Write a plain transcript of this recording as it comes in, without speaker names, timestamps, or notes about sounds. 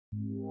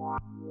All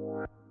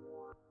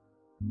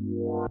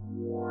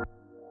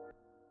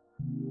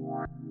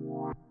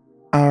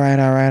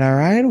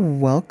right.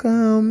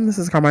 Welcome. This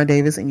is Carmine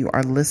Davis, and you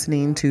are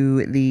listening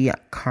to the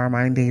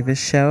Carmine Davis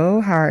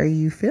Show. How are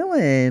you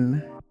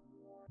feeling?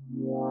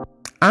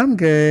 I'm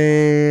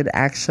good,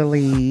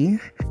 actually.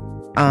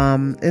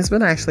 It's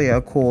been actually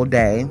a cool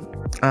day.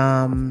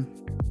 I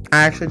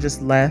actually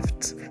just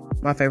left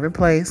my favorite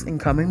place in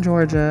Cumming,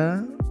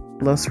 Georgia,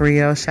 Los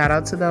Rios. Shout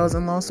out to those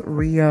in Los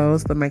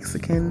Rios, the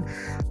Mexican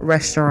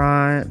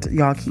restaurant.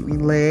 Y'all keep me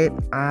lit.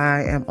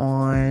 I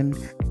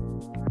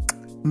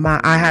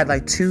had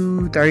like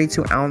two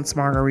 32-ounce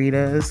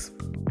margaritas.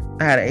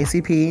 I had an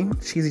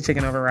ACP, cheesy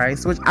chicken over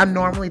rice, which I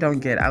normally don't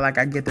get. I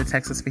get the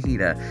Texas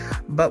fajita.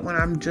 But when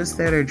I'm just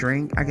there to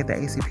drink, I get the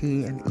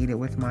ACP and eat it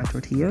with my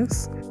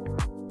tortillas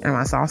and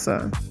my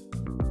salsa.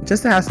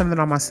 Just to have something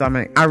on my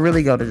stomach. I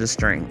really go to just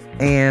drink.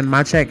 And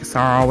my checks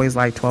are always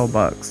like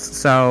 $12.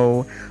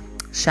 So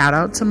shout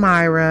out to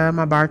Myra,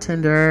 my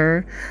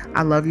bartender.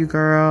 I love you,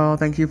 girl.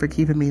 Thank you for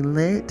keeping me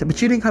lit.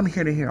 But you didn't come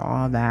here to hear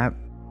all that.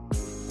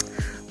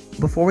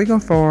 Before we go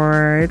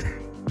forward,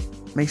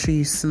 make sure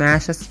you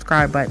smash that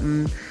subscribe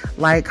button,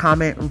 like,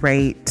 comment,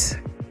 rate,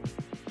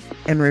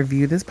 and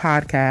review this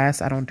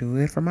podcast. I don't do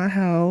it for my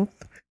health.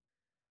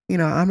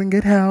 I'm in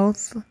good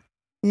health.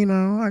 I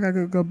got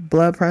good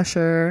blood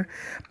pressure.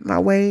 My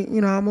weight,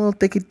 I'm a little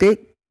thick,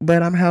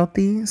 but I'm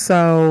healthy.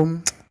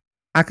 So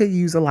I could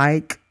use a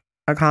like,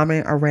 a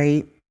comment, a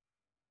rate.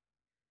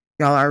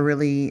 Y'all are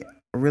really,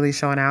 really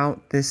showing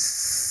out.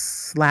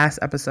 This last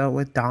episode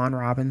with Dawn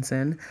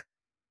Robinson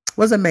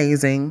was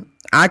amazing.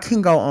 I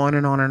can go on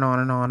and on and on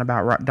and on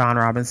about Dawn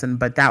Robinson,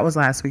 but that was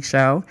last week's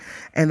show,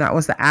 and that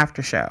was the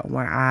after show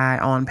where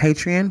on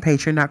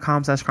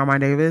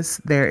patreon.com/Carmine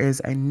Davis, there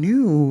is a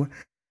new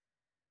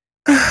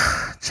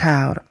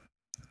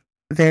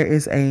there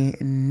is a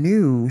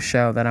new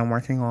show that I'm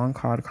working on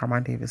called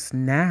Carmine Davis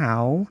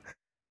Now.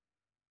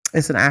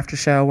 It's an after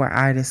show where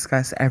I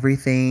discuss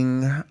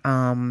everything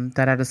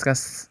that I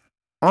discuss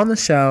on the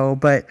show,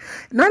 but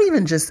not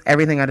even just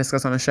everything I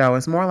discuss on the show.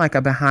 It's more like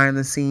a behind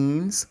the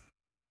scenes.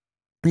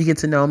 You get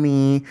to know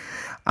me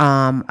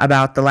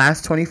about the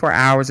last 24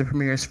 hours. It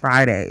premieres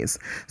Fridays.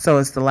 So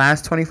it's the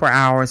last 24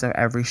 hours of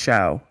every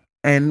show.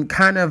 And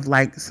kind of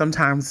like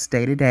sometimes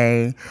day to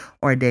day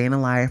or a day in a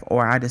life,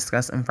 or I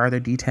discuss in further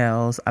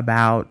details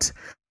about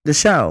the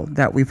show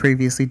that we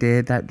previously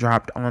did that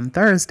dropped on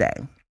Thursday.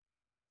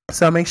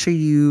 So make sure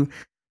you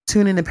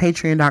tune into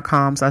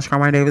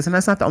patreon.com/Carmine Davis. And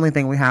that's not the only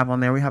thing we have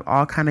on there. We have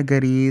all kind of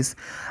goodies,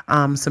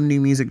 some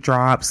new music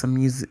drops, some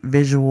music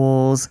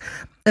visuals,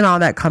 and all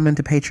that come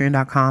into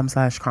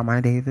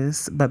patreon.com/Carmine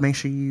Davis. But make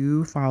sure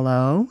you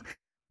follow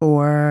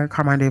for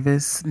Carmine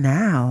Davis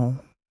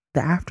Now,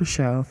 the after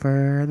show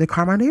for the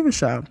Carmine Davis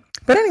Show.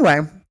 But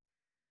anyway,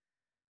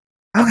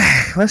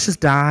 okay, let's just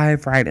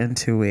dive right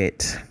into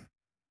it.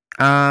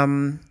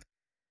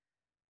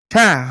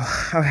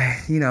 Okay,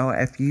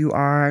 if you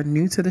are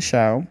new to the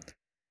show,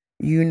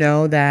 you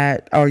know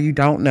that, or you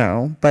don't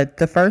know, but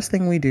the first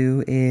thing we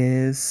do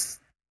is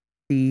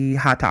the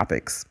hot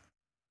topics.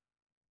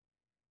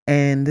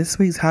 And this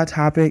week's hot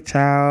topic,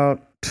 child,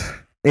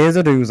 is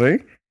a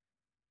doozy.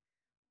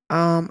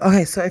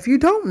 Okay, so if you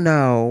don't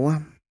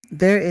know,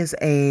 there is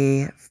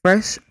a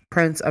Fresh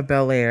Prince of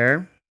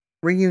Bel-Air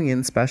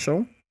reunion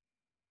special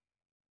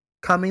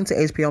coming to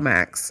HBO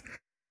Max.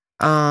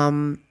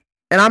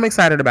 And I'm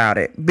excited about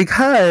it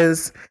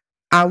because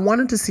I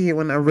wanted to see it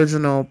when the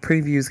original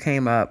previews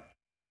came up.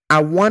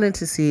 I wanted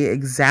to see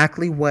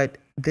exactly what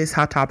this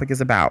hot topic is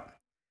about.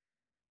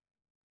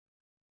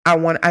 I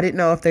didn't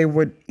know if they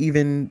would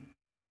even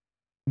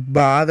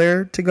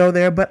bother to go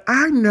there, but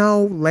I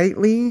know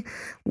lately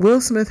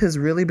Will Smith has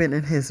really been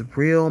in his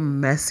real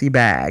messy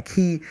bag.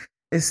 He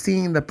is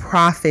seeing the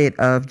profit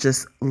of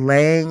just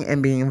laying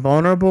and being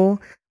vulnerable,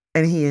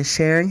 and he is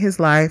sharing his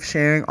life,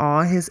 sharing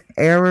all his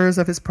errors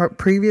of his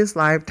previous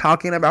life,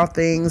 talking about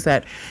things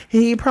that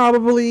he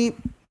probably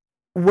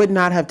would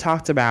not have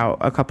talked about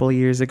a couple of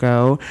years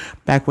ago,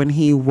 back when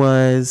he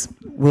was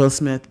Will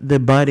Smith, the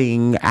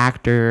budding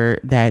actor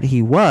that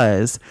he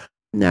was.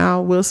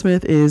 Now Will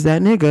Smith is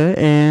that nigga,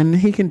 and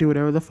he can do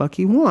whatever the fuck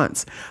he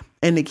wants.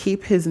 And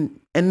the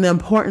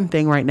important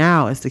thing right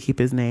now is to keep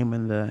his name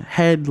in the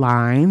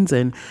headlines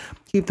and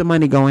keep the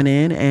money going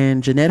in.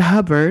 And Jeanette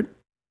Hubbard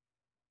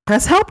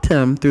has helped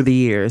him through the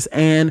years.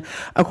 And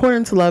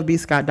according to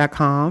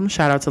lovebscott.com,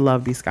 shout out to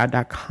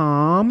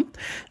lovebscott.com,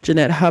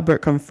 Jeanette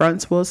Hubbard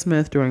confronts Will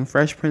Smith during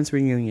Fresh Prince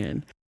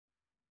reunion.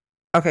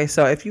 Okay,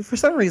 so if you, for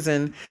some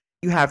reason,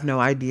 you have no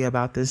idea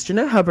about this,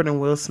 Jeanette Hubbard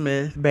and Will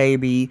Smith,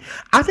 baby,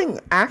 I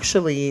think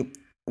actually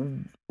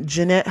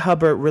Jeanette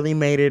Hubbard really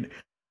made it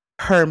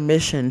her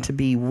mission to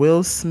be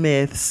Will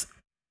Smith's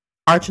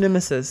arch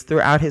nemesis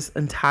throughout his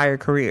entire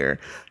career.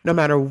 No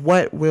matter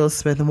what Will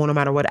Smith, and no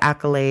matter what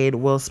accolade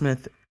Will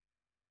Smith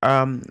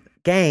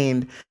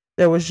gained,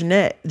 there was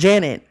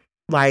Janet,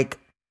 like,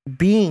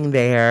 being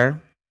there.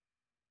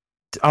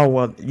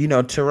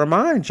 To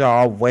remind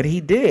y'all what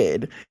he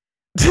did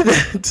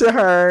to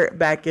her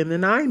back in the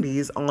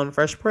 90s on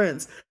Fresh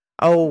Prince.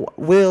 oh,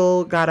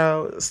 Will got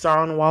a star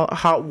on the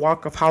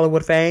Walk of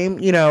Hollywood fame.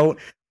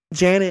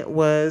 Janet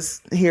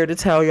was here to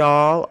tell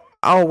y'all,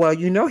 oh, well,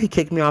 he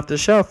kicked me off the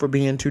show for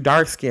being too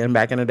dark skinned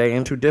back in the day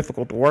and too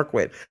difficult to work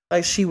with.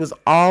 Like, she was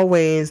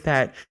always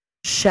that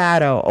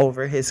shadow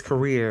over his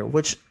career,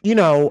 which,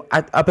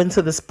 up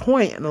until this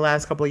point in the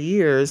last couple of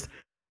years,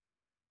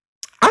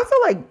 I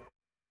feel like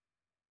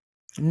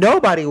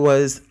nobody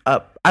was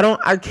up.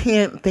 I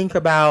can't think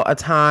about a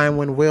time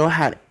when Will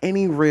had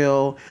any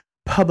real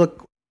public.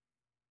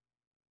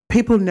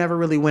 People never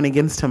really went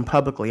against him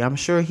publicly. I'm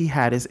sure he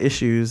had his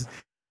issues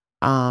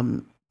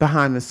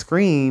behind the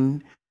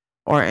screen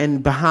or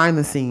in behind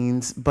the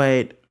scenes,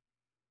 but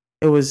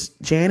it was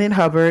Janet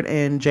Hubbard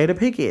and Jada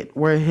Pinkett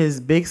were his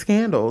big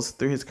scandals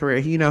through his career.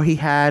 He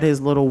had his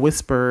little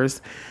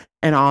whispers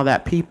and all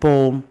that,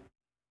 people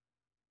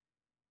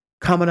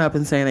coming up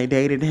and saying they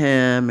dated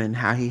him and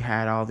how he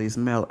had all these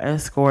male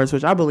escorts,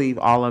 which I believe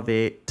all of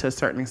it to a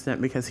certain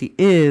extent because he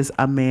is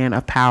a man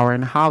of power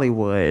in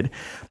Hollywood.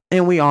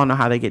 And we all know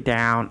how they get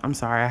down. I'm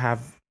sorry, I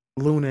have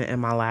Luna in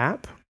my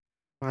lap,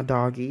 my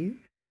doggy.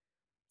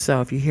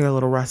 So if you hear a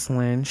little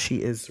rustling, she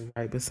is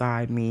right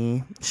beside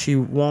me. She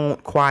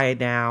won't quiet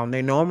down.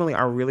 They normally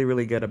are really,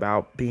 really good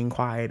about being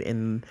quiet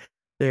in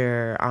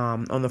their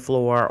on the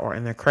floor or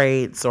in their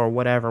crates or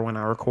whatever when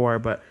I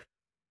record, but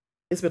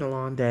it's been a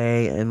long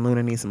day and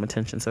Luna needs some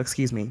attention, so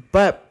excuse me.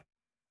 But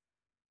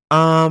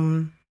Janet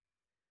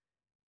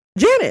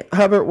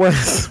Hubbard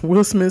was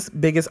Will Smith's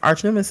biggest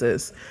arch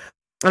nemesis.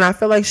 And I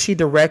feel like she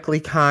directly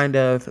kind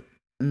of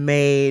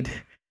made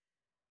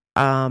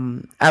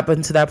up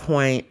until that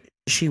point,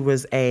 she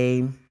was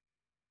a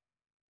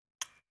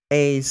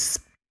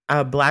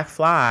black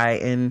fly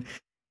in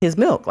his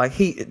milk. Like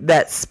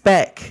that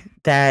speck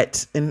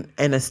that in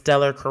a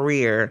stellar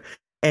career,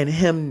 and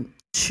him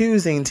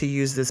choosing to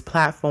use this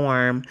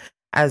platform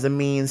as a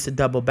means to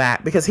double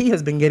back because he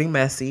has been getting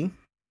messy.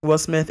 Will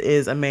Smith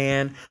is a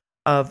man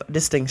of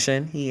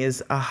distinction. He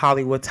is a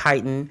Hollywood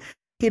titan.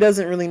 He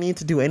doesn't really need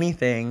to do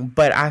anything,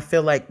 but I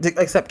feel like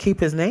except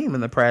keep his name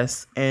in the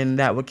press, and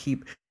that would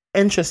keep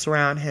interest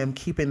around him,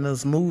 keeping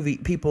those movie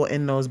people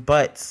in those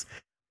butts.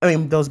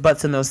 Those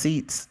butts in those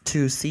seats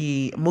to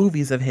see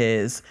movies of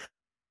his.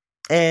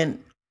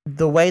 And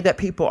the way that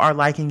people are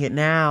liking it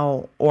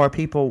now, or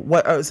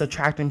what is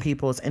attracting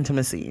people is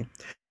intimacy.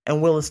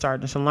 And Will is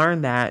starting to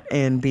learn that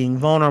and being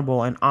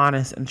vulnerable and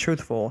honest and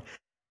truthful.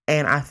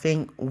 And I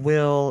think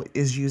Will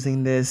is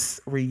using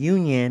this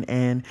reunion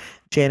and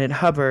Janet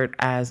Hubbard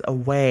as a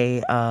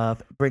way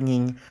of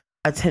bringing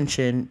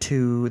attention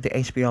to the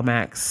HBO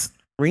Max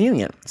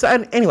reunion. So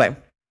anyway,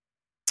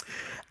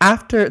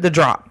 here's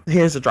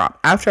the drop.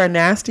 After a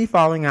nasty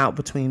falling out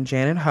between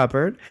Janet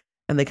Hubbard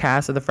and the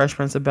cast of The Fresh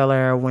Prince of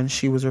Bel-Air when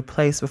she was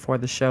replaced before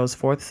the show's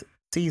fourth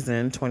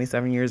season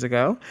 27 years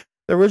ago,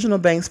 the original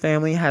Banks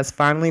family has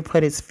finally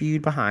put its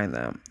feud behind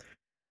them.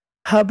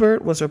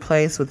 Hubbard was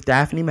replaced with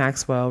Daphne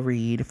Maxwell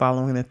Reid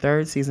following the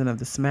third season of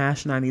the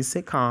smash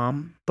 90s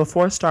sitcom.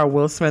 Before star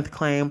Will Smith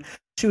claimed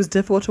she was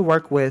difficult to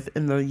work with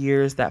in the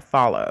years that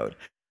followed.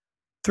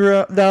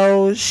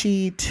 Though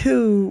she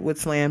too would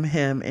slam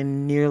him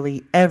in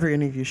nearly every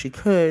interview she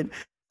could,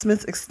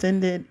 Smith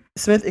extended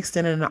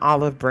an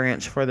olive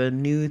branch for the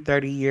new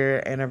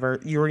 30-year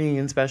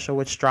reunion special,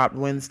 which dropped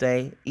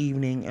Wednesday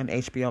evening on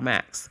HBO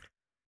Max.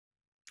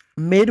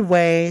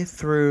 Midway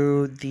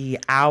through the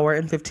hour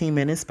and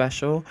 15-minute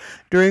special,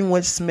 during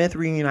which Smith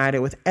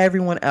reunited with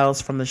everyone else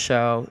from the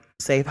show,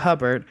 save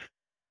Hubbard,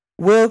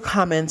 Will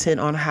commented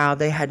on how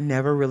they had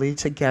never really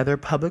together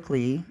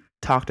publicly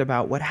talked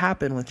about what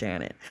happened with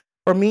Janet.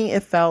 For me,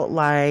 it felt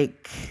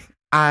like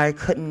I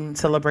couldn't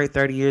celebrate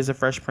 30 years of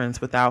Fresh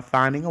Prince without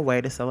finding a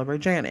way to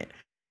celebrate Janet.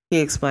 He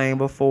explained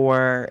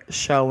before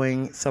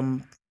showing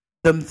some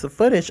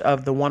footage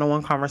of the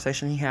one-on-one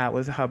conversation he had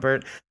with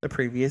Hubbard the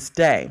previous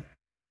day.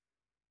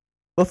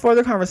 Before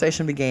the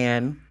conversation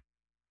began,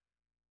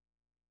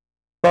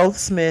 both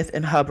Smith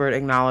and Hubbard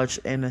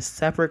acknowledged in a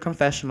separate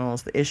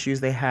confessionals the issues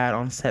they had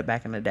on set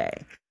back in the day.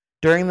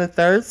 During the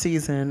third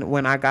season,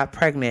 when I got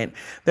pregnant,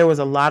 there was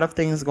a lot of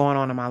things going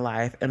on in my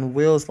life and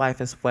Will's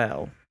life as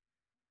well.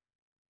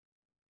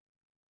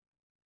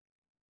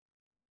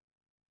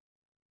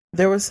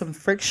 There was some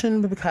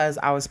friction because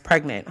I was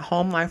pregnant.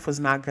 Home life was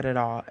not good at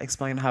all,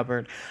 explained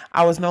Hubbard.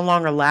 I was no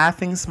longer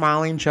laughing,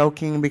 smiling,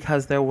 joking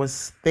because there were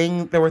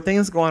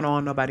things going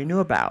on nobody knew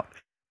about.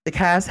 The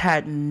cast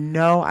had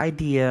no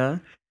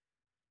idea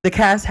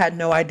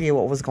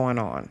what was going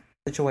on.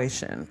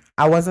 Situation.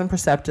 I wasn't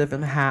perceptive,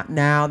 and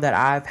now that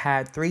I've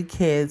had 3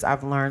 kids,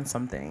 I've learned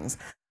some things.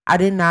 I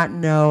did not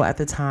know at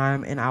the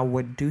time, and I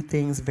would do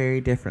things very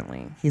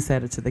differently. He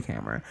said it to the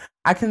camera.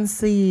 I can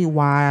see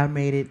why I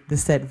made the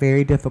set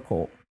very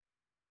difficult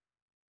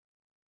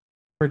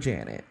for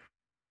Janet.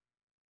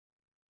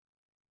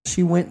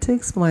 She went to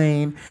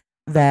explain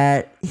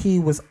that he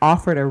was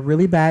offered a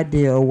really bad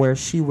deal where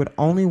she would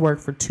only work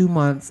for 2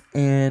 months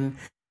and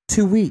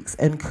 2 weeks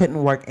and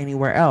couldn't work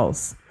anywhere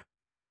else.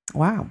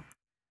 Wow.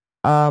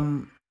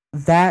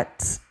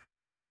 That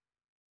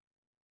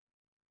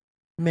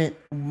meant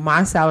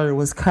my salary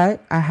was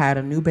cut. I had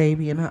a new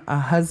baby and a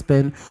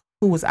husband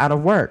who was out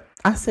of work.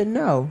 I said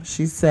no.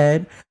 She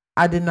said,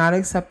 I did not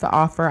accept the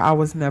offer. I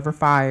was never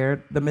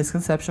fired. The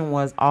misconception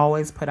was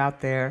always put out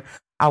there.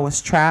 I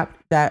was trapped.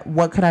 That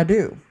what could I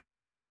do?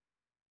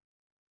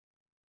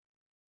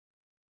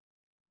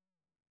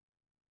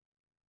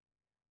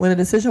 When the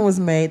decision was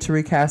made to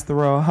recast the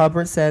role,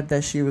 Hubbard said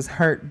that she was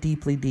hurt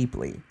deeply,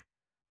 deeply.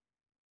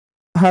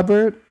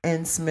 Hubbard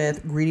and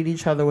Smith greeted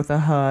each other with a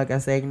hug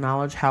as they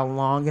acknowledged how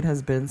long it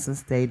has been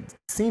since they'd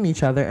seen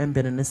each other and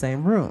been in the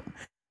same room.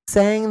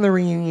 Saying the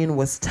reunion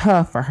was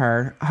tough for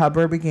her,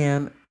 Hubbard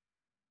began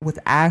with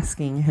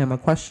asking him a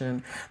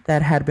question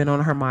that had been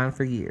on her mind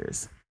for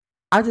years.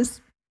 I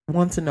just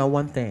want to know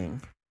one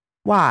thing.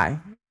 Why?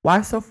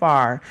 Why so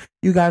far?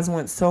 You guys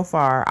went so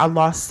far. I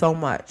lost so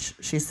much.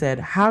 She said,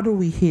 how do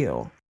we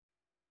heal?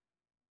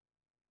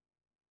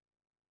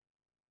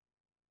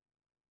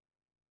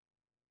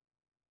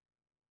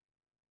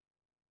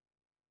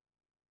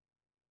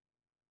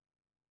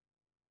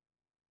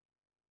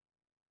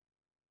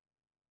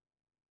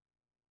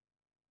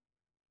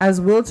 As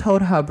Will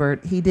told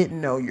Hubbard, he didn't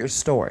know your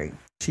story.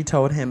 She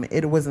told him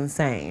it was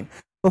insane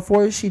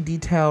before she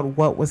detailed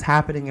what was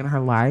happening in her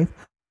life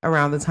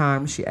around the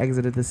time she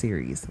exited the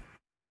series.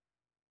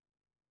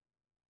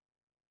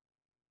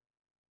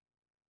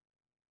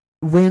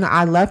 When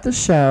I left the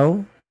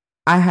show,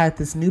 I had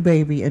this new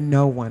baby and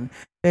no one.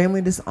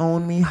 Family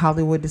disowned me,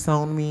 Hollywood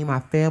disowned me. My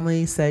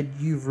family said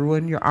you've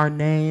ruined our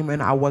name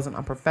and I wasn't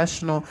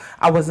unprofessional.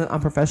 I wasn't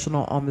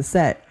unprofessional on the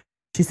set.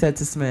 She said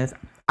to Smith,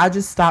 I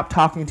just stopped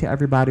talking to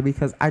everybody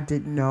because I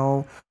didn't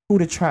know who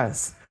to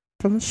trust.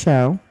 From the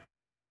show,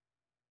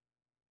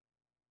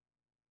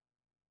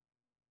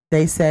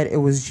 they said it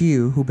was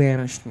you who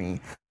banished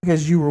me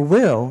because you were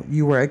Will.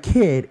 You were a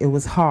kid. It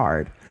was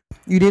hard.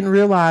 You didn't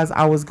realize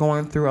I was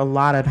going through a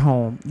lot at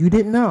home. You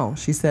didn't know,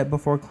 she said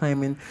before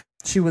claiming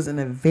she was in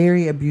a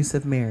very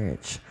abusive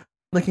marriage.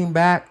 Looking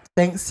back,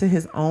 thanks to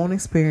his own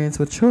experience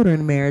with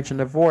children, marriage, and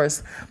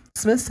divorce,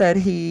 Smith said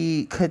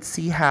he could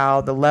see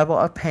how the level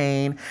of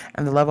pain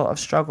and the level of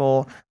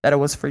struggle that it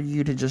was for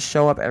you to just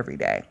show up every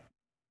day.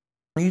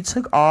 You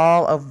took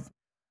all of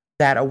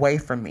that away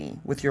from me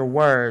with your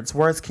words.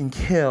 Words can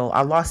kill.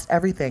 I lost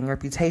everything,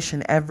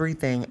 reputation,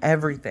 everything,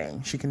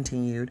 everything, she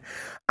continued.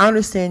 I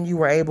understand you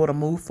were able to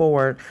move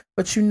forward,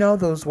 but you know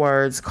those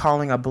words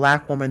calling a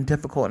black woman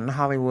difficult in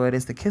Hollywood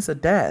is the kiss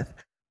of death.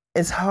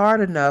 It's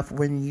hard enough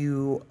when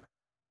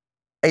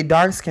a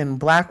dark skinned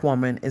black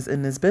woman, is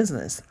in this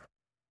business.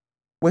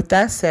 With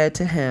that said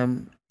to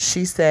him,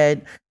 she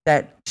said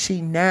that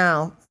she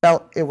now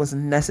felt it was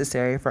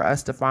necessary for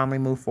us to finally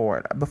move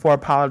forward before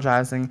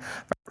apologizing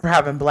for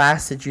having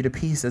blasted you to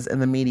pieces in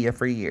the media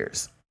for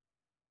years.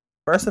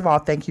 First of all,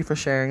 thank you for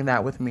sharing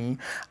that with me.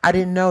 I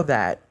didn't know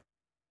that.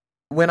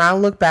 When I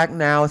look back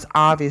now, it's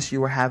obvious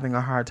you were having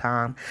a hard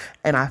time,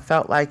 and I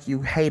felt like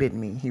you hated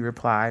me, he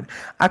replied.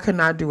 I could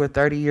not do a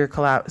 30-year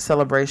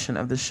celebration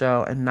of the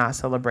show and not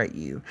celebrate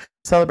you.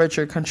 Celebrate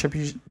your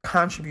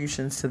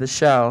contributions to the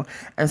show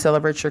and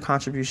celebrate your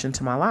contribution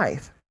to my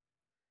life.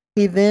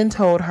 He then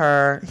told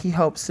her he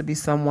hopes to be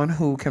someone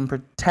who can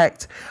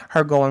protect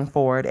her going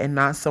forward and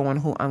not someone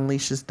who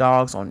unleashes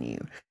dogs on you.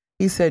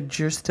 He said,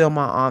 you're still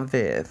my Aunt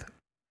Viv.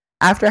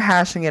 After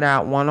hashing it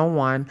out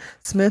one-on-one,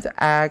 Smith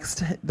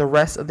asked the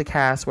rest of the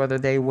cast whether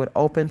they would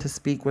open to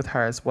speak with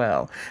her as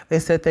well. They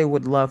said they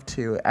would love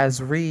to,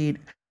 as Reed,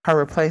 her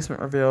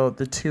replacement, revealed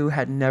the two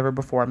had never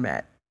before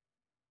met.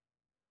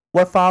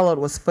 What followed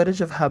was footage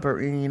of Hubbard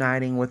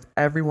reuniting with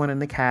everyone in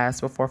the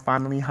cast before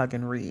finally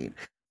hugging Reed.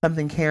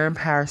 Something Karen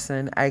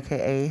Patterson,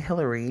 aka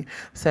Hillary,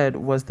 said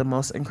was the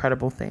most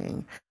incredible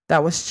thing.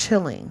 That was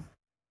chilling.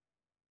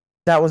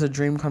 That was a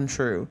dream come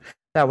true.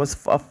 That was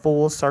a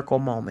full circle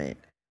moment,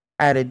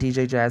 added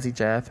DJ Jazzy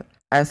Jeff.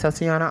 As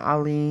Tatiana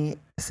Ali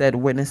said,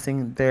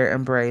 witnessing their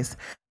embrace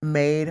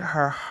made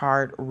her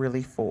heart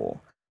really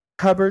full.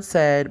 Hubbard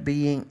said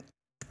being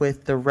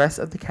with the rest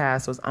of the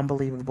cast was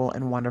unbelievable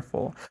and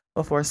wonderful,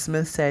 before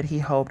Smith said he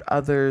hoped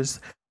others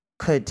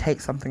could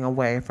take something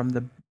away from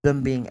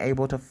them being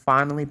able to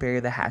finally bury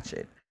the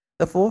hatchet.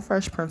 The full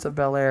Fresh Prince of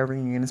Bel-Air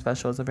reunion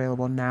special is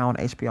available now on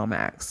HBO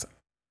Max.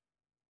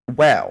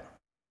 Well,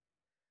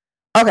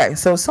 okay,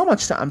 so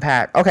much to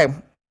unpack. Okay,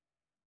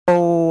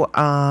 so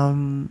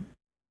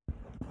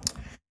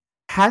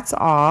hats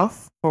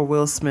off for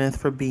Will Smith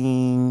for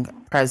being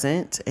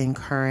present and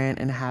current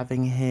and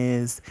having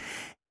his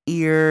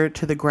ear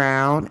to the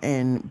ground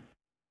and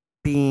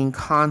being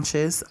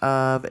conscious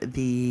of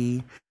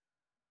the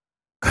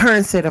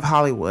current state of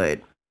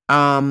Hollywood.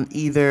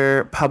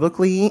 Either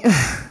publicly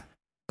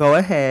go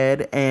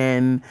ahead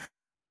and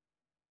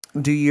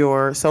do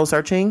your soul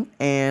searching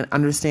and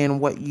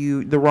understand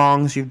the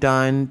wrongs you've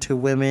done to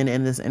women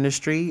in this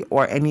industry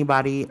or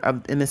anybody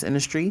in this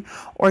industry,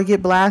 or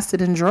get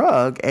blasted and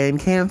drugged and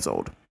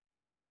canceled.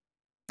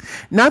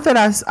 Not that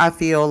I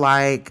feel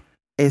like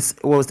it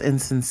was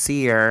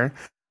insincere.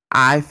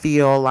 I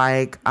feel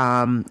like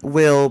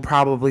Will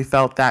probably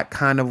felt that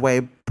kind of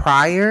way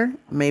prior,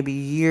 maybe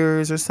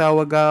years or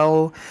so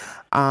ago.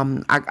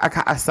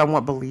 I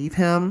somewhat believe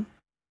him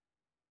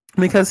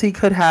because he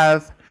could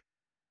have.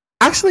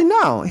 Actually,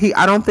 no.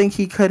 I don't think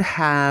he could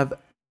have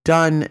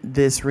done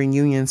this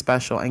reunion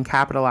special and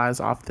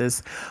capitalized off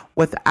this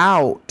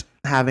without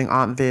having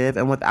Aunt Viv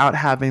and without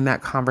having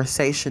that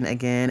conversation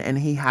again. And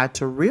he had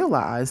to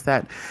realize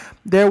that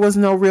there was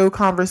no real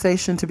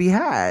conversation to be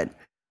had.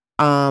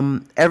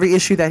 Every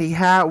issue that he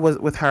had was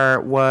with her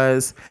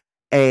was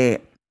a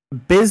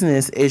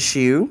business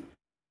issue.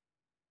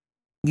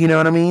 You know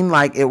what I mean?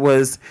 Like, it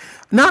was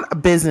not a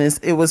business,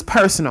 it was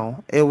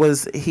personal.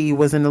 He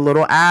was in a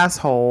little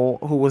asshole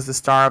who was the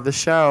star of the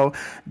show,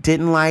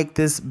 didn't like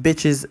this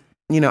bitch's,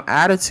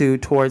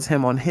 attitude towards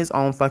him on his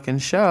own fucking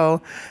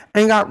show,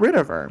 and got rid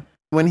of her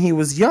when he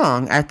was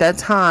young. At that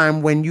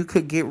time, when you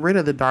could get rid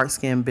of the dark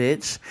skinned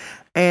bitch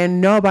and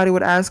nobody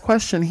would ask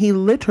question, he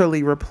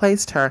literally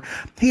replaced her.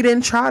 He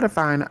didn't try to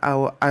find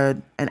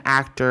an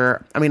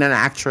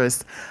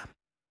actress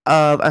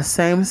of a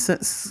same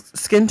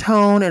skin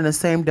tone and the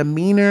same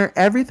demeanor.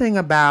 Everything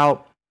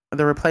about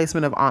the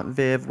replacement of Aunt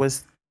Viv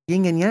was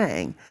yin and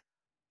yang.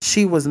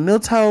 She was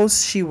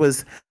milquetoast. She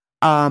was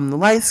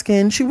light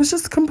skinned. She was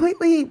just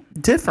completely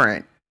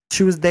different.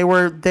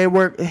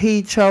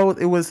 He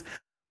chose,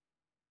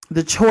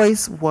 the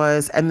choice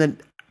was,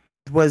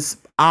 was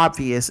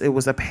obvious. It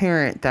was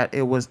apparent that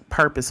it was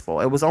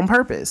purposeful. It was on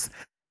purpose.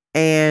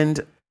 And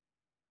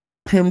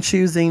him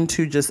choosing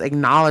to just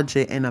acknowledge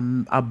it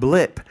in a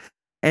blip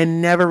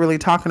and never really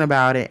talking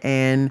about it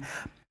and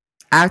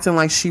acting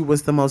like she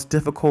was the most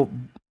difficult,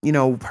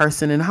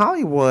 person in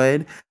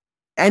Hollywood,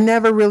 and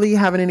never really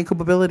having any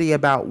culpability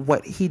about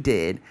what he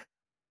did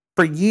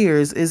for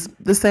years is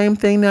the same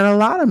thing that a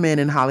lot of men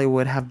in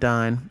Hollywood have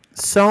done.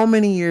 So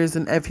many years,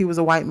 and if he was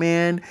a white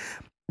man,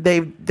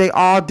 they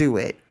all do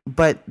it.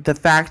 But the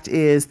fact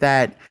is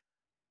that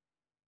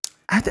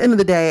at the end of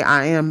the day,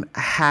 I am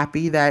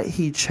happy that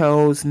he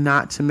chose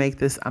not to make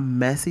this a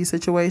messy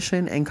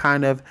situation and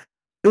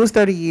it was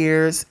 30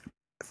 years.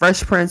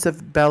 Fresh Prince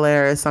of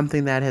Bel-Air is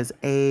something that has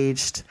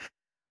aged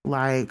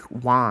like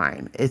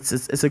wine.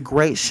 It's a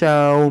great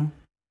show.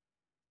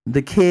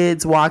 The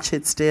kids watch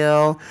it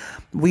still.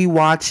 We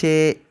watch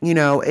it.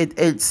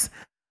 It's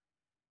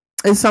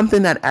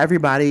something that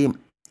everybody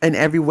and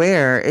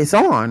everywhere is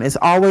on. It's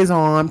always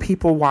on.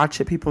 People watch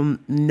it. People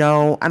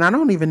know. And I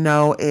don't even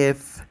know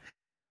if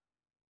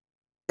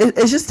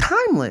it's just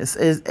timeless.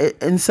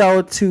 And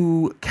so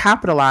to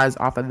capitalize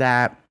off of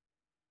that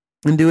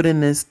and do it in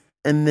this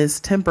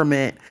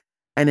temperament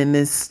and in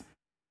this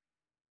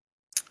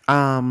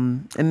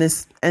time,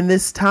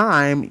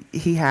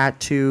 he had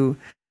to,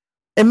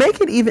 and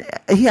make it even,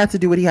 he had to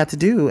do what he had to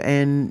do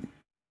and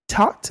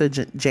talk to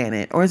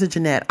Janet, or is it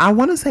Jeanette? I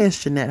want to say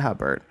it's Jeanette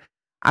Hubbard.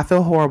 I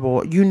feel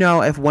horrible.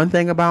 If one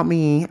thing about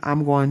me,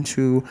 I'm going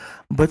to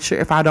butcher.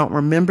 If I don't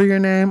remember your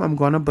name, I'm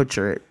going to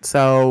butcher it.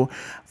 So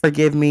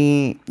forgive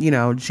me,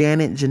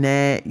 Janet,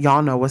 Jeanette,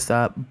 y'all know what's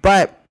up.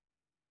 But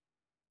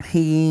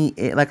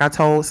like I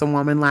told some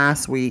woman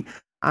last week,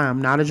 I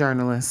am not a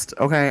journalist.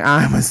 Okay.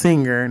 I'm a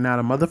singer, not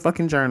a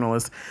motherfucking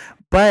journalist,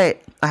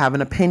 but I have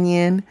an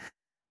opinion.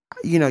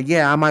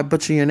 I might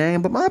butcher your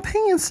name, but my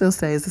opinion still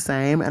stays the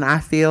same. And I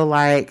feel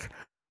like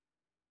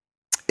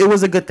it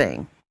was a good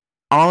thing.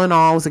 All in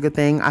all, it was a good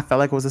thing. I felt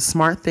like it was a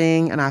smart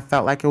thing, and I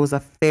felt like it was a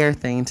fair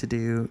thing to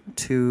do,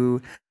 to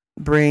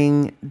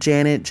bring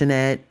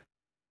Jeanette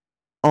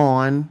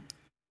on,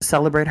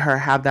 celebrate her,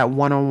 have that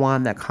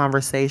one-on-one, that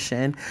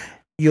conversation.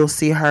 You'll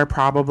see her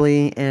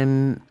probably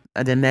in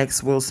the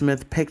next Will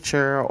Smith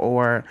picture,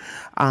 or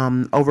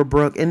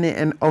Overbrook in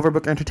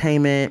Overbrook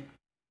Entertainment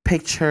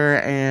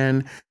picture,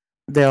 and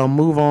they'll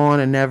move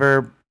on and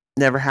never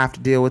have to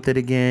deal with it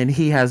again.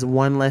 He has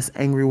one less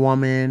angry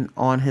woman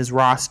on his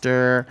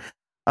roster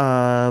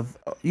of,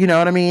 you know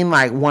what I mean?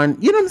 Like one,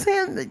 you know what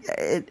I'm saying?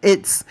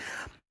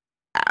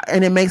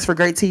 And it makes for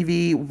great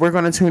TV. We're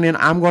going to tune in.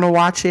 I'm going to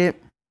watch it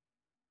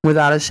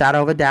without a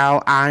shadow of a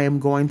doubt. I am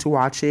going to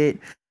watch it.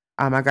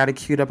 I got it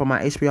queued up on my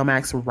HBO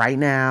Max right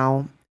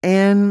now.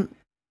 And,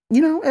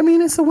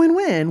 it's a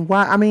win-win.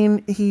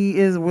 Why? He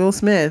is Will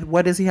Smith.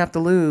 What does he have to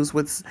lose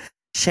with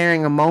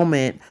sharing a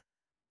moment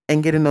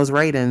and getting those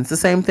ratings? The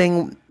same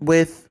thing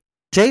with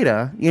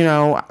Jada.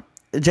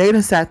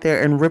 Jada sat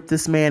there and ripped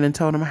this man and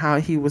told him how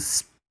he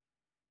was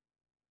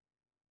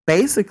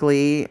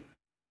basically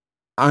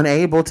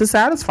unable to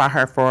satisfy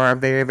her for a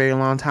very, very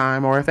long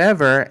time, or if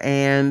ever.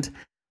 And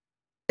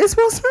it's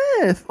Will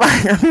Smith.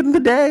 Like, at the end of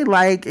the day,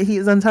 like, he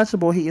is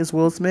untouchable. He is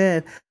Will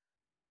Smith.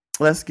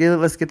 Let's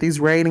get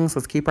these ratings.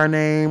 Let's keep our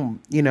name,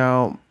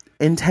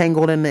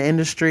 entangled in the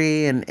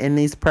industry and in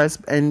these press,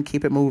 and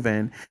keep it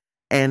moving.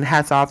 And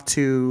hats off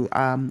to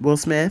Will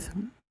Smith,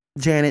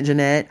 Janet,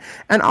 Jeanette,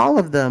 and all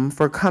of them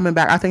for coming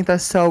back. I think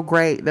that's so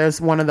great. There's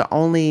one of the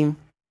only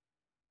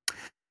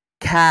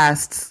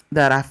casts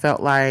that I felt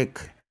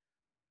like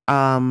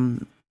all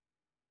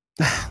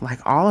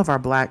of our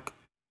black,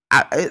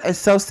 it's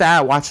so sad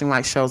watching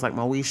like shows like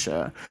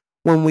Moesha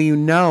when we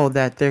know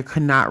that there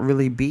could not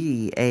really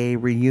be a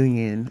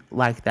reunion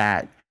like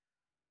that,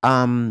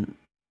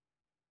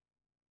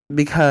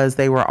 because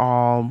they were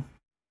all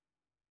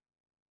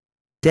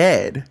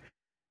dead.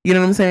 You know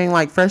what I'm saying?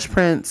 Like Fresh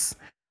Prince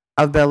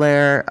of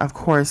Bel-Air, of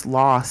course,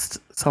 lost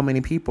so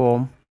many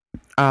people.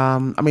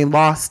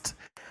 Lost,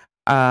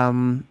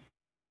 um,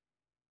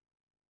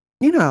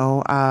 you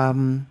know,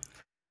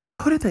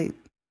 who did they?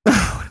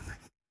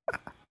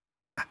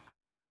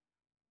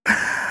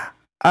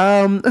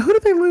 Who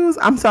did they lose?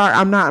 I'm sorry,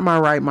 I'm not in my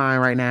right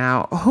mind right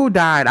now. Who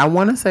died? I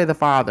want to say the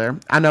father.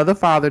 I know the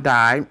father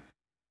died.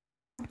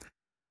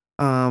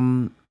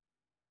 Um,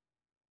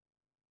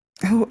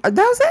 who? That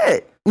was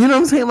it. You know what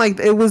I'm saying? Like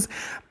it was.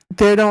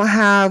 They don't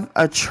have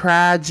a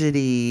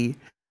tragedy.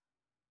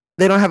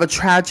 They don't have a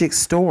tragic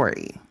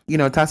story. You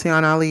know,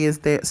 Tatiana Ali is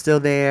there,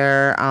 still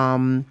there.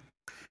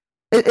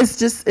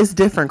 It's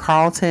different.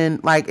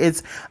 Carlton, like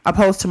it's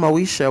opposed to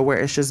Moesha, where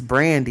it's just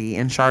Brandy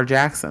and Shar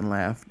Jackson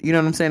left. You know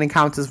what I'm saying? And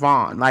Countess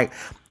Vaughn, like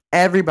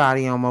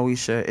everybody on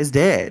Moesha is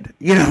dead.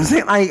 You know what I'm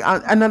saying? Like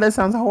I know that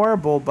sounds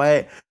horrible,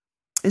 but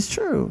it's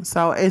true.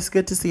 So it's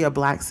good to see a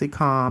black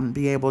sitcom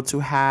be able to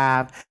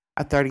have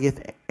a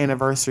 30th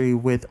anniversary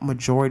with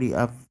majority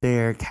of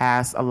their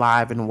cast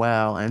alive and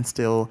well, and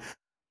still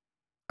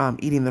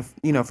eating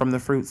from the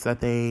fruits that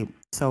they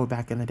sowed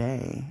back in the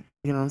day.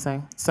 You know what I'm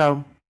saying?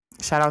 So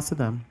shout outs to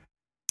them.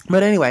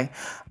 But anyway,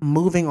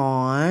 moving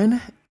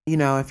on.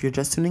 If you're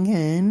just tuning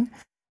in,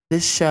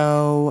 this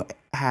show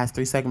has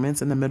 3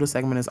 segments, and the middle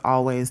segment is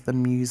always the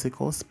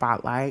musical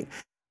spotlight.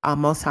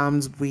 Most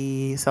times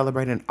we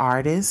celebrate an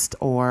artist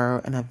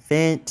or an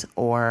event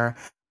or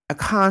a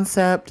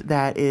concept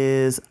that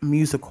is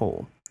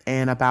musical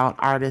and about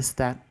artists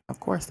that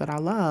I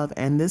love.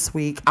 And this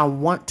week I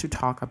want to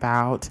talk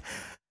about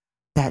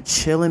that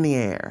chill in the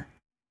air.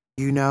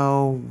 You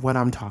know what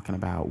I'm talking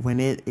about. When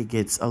it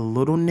gets a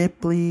little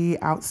nipply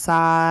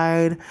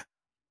outside,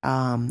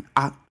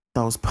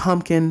 those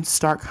pumpkins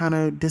start kind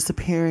of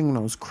disappearing,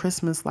 those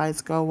Christmas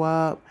lights go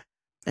up,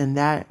 and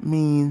that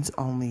means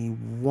only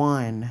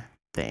one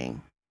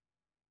thing.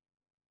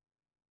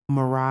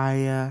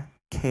 Mariah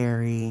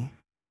Carey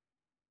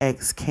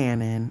X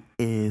Canon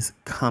is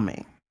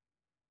coming.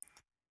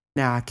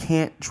 Now, I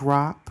can't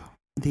drop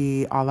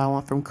the All I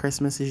Want from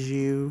Christmas Is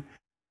You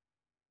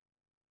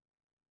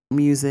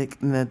music,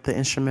 the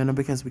instrumental,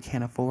 because we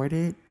can't afford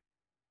it,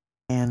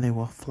 and they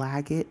will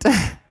flag it.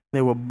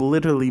 They will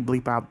literally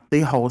bleep out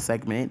the whole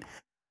segment.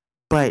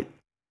 But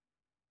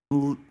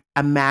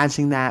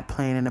imagine that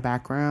playing in the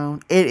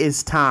background. It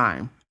is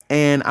time,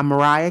 and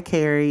Mariah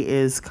Carey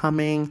is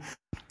coming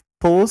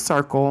full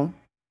circle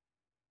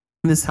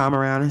this time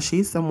around, and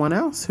she's someone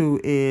else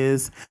who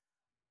is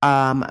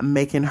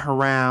making her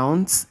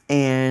rounds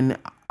and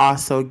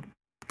also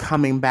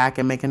coming back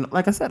and making,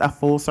 like I said, a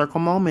full circle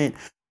moment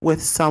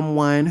with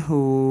someone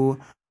who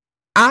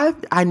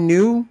I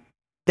knew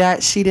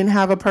that she didn't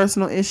have a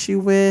personal issue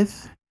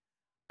with,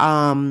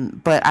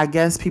 but I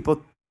guess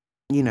people,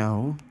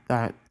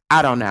 that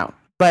I don't know.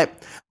 But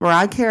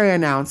Mariah Carey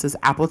announces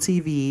Apple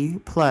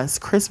TV plus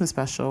Christmas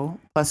special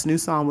plus new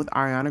song with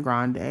Ariana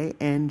Grande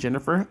and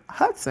Jennifer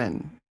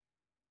Hudson.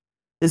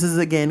 This is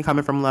again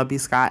coming from Love B.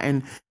 Scott,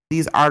 and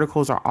these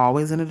articles are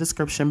always in the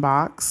description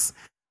box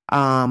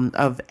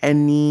of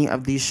any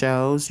of these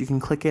shows. You can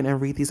click it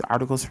and read these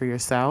articles for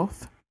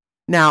yourself.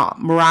 Now,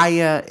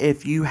 Mariah,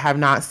 if you have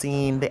not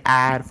seen the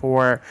ad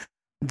for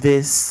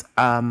this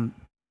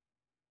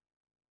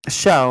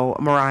show,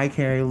 Mariah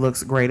Carey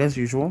looks great as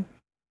usual.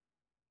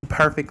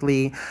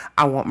 Perfectly.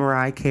 I want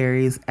Mariah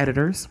Carey's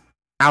editors.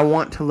 I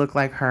want to look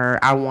like her.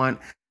 I want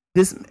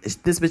this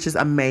bitch is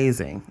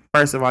amazing.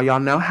 First of all, y'all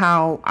know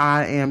how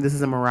I am. This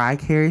is a Mariah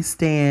Carey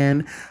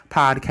Stan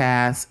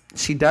podcast.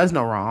 She does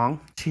no wrong.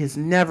 She has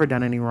never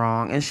done any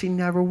wrong, and she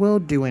never will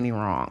do any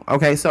wrong.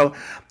 Okay, so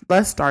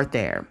let's start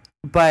there.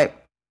 But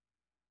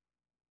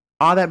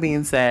all that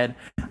being said,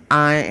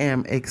 I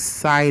am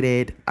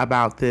excited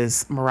about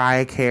this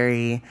Mariah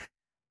Carey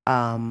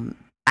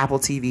Apple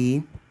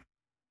TV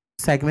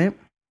segment.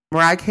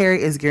 Mariah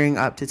Carey is gearing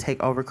up to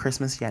take over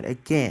Christmas yet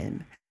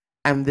again.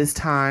 And this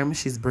time,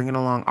 she's bringing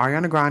along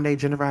Ariana Grande,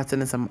 Jennifer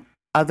Hudson, and some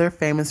other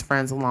famous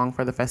friends along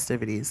for the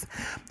festivities.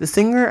 The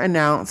singer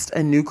announced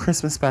a new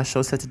Christmas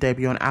special set to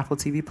debut on Apple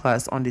TV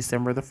Plus on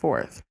December the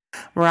 4th.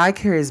 Mariah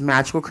Carey's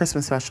magical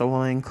Christmas special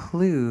will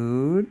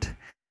include...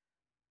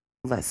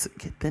 Let's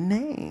get the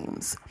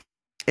names.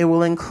 It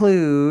will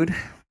include...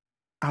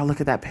 Oh, look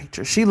at that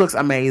picture. She looks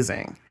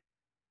amazing.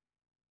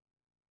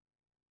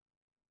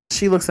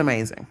 She looks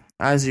amazing,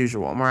 as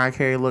usual. Mariah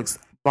Carey looks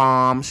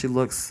bomb. She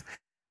looks...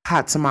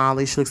 hot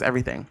tamale. She looks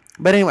everything.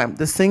 But anyway,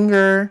 the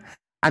singer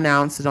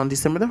announced it on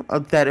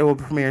that it will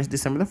premiere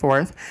December the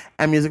 4th,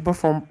 and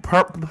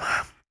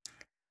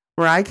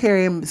Mariah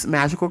Carey's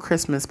magical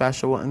Christmas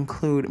special will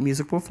include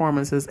music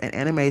performances and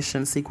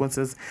animation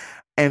sequences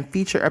and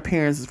feature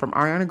appearances from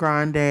Ariana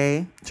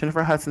Grande,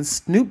 Jennifer Hudson,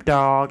 Snoop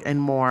Dogg,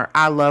 and more.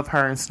 I love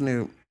her and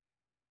Snoop.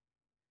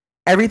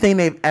 Everything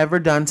they've ever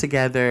done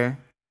together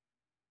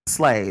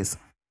slays.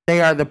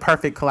 They are the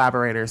perfect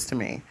collaborators to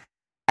me.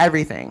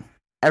 Everything.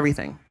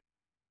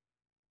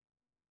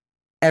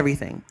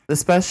 The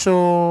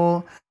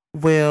special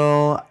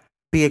will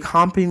be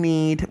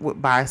accompanied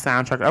by a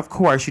soundtrack. Of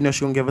course, she's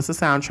going to give us a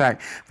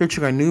soundtrack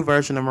featuring a new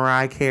version of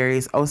Mariah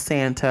Carey's Oh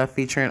Santa,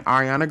 featuring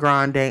Ariana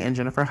Grande and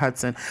Jennifer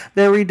Hudson.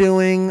 They're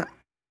redoing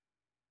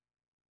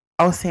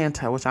Oh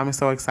Santa, which I'm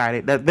so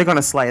excited that they're going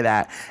to slay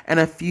that, and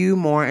a few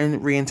more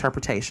in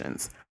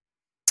reinterpretations.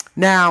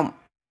 Now,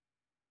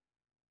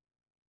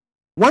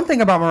 one thing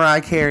about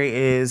Mariah Carey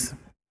is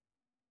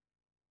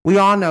we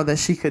all know that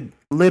she could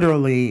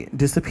literally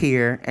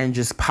disappear and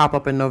just pop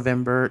up in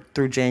November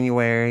through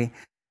January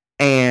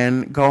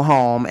and go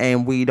home,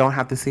 and we don't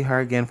have to see her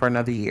again for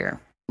another year.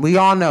 We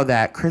all know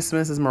that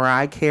Christmas is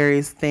Mariah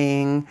Carey's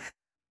thing,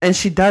 and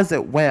she does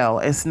it well.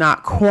 It's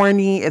not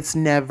corny. It's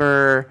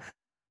never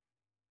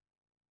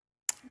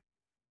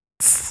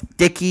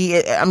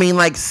sticky.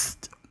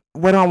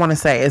 What do I want to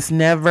say? It's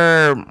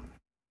never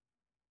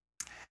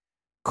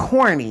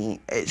corny.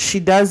 She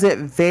does it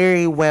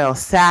very well.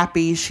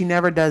 Sappy. She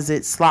never does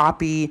it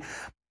sloppy.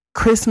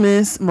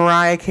 Christmas,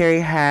 Mariah Carey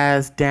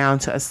has down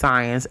to a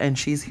science, and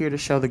she's here to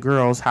show the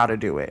girls how to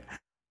do it.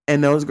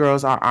 And those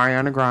girls are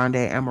Ariana Grande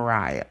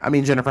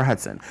and Jennifer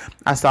Hudson.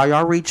 I saw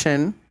y'all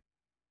reaching.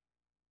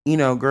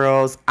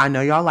 Girls, I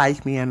know y'all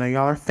like me. I know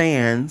y'all are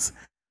fans.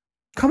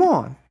 Come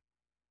on.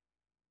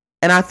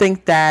 And I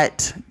think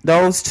that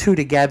those two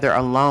together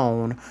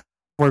alone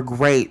were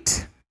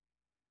great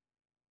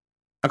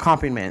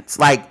accompaniments.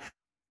 Like,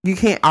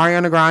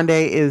 Ariana Grande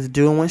is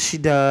doing what she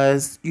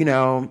does,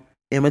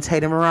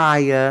 imitating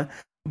Mariah.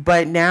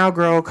 But now,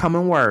 girl, come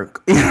and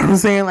work. You know what I'm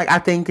saying? Like, I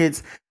think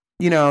it's,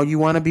 you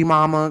want to be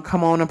mama,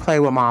 come on and play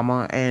with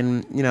mama,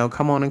 and,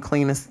 come on and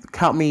clean this,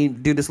 help me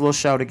do this little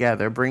show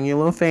together. Bring your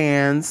little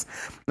fans.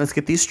 Let's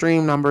get these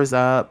stream numbers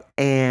up,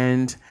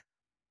 and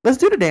let's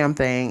do the damn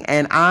thing.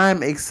 And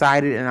I'm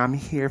excited, and I'm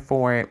here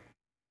for it.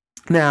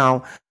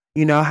 Now,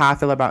 you know how I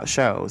feel about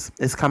shows.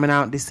 It's coming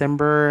out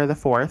December the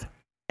 4th,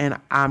 and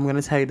I'm going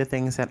to tell you the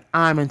things that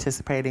I'm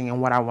anticipating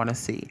and what I want to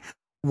see.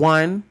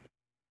 1,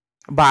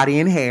 body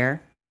and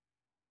hair.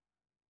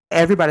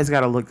 Everybody's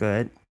got to look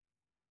good.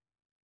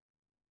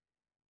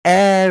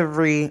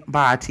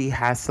 Everybody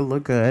has to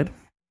look good.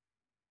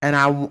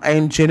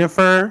 And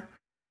Jennifer,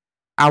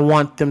 I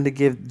want them to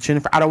give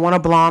Jennifer, I don't want a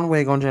blonde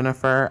wig on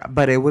Jennifer,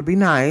 but it would be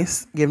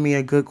nice. Give me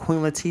a good Queen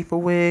Latifah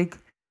wig.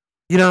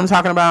 You know what I'm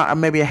talking about?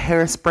 Maybe a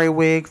hairspray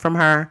wig from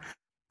her.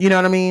 You know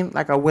what I mean?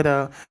 Like with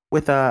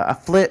a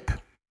flip.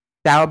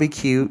 That would be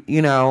cute.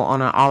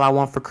 On All I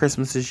Want for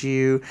Christmas Is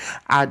You.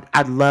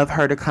 I'd love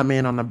her to come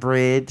in on the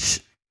bridge,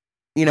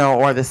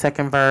 or the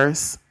second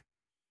verse.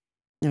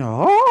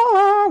 All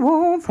I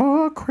want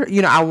for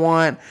Christmas. I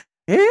want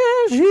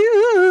is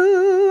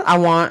you. I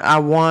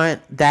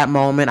want that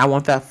moment. I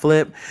want that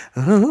flip.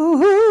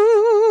 Ooh,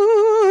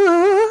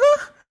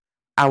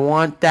 I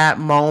want that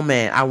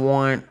moment. I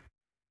want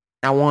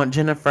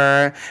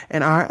Jennifer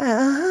and our.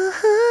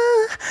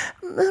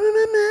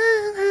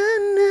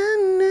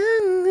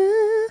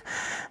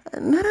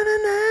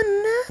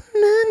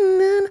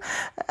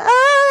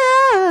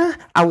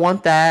 I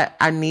want that.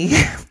 I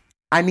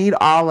need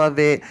all of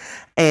it,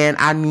 and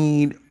I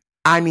need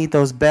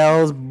those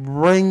bells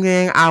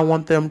ringing. I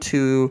want them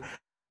to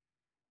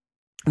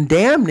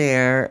damn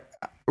near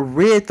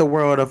rid the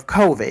world of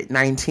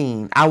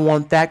COVID-19. I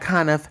want that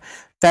kind of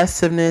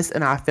festiveness,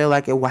 and I feel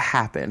like it will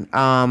happen.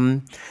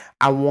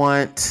 I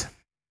want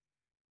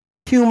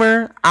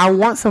humor. I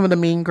want some of the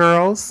Mean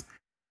Girls.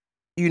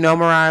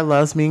 Mariah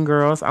loves Mean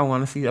Girls. I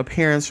want to see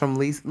appearance from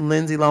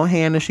Lindsay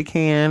Lohan if she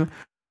can.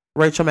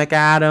 Rachel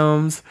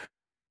McAdams.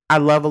 I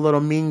love a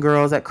little Mean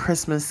Girls at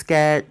Christmas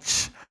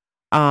sketch.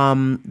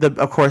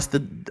 Of course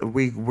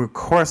we're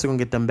gonna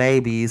get them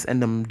babies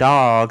and them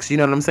dogs. You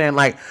know what I'm saying?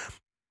 Like,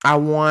 I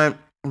want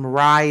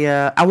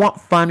Mariah. I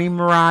want funny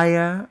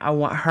Mariah. I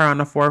want her on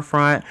the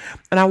forefront,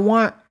 and I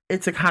want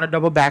it to kind of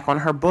double back on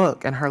her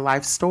book and her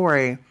life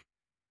story.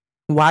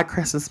 Why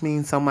Christmas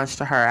means so much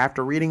to her.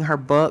 After reading her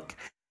book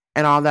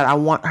and all that, I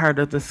want her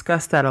to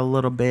discuss that a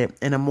little bit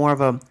in a more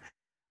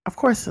of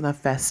course, in a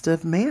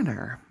festive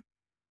manner.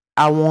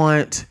 I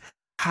want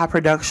high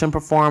production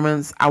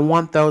performance. I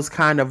want those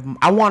I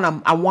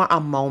want a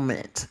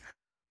moment.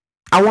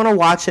 I want to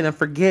watch it and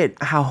forget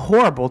how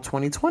horrible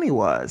 2020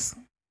 was.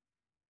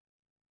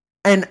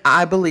 And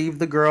I believe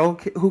the girl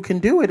who can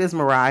do it is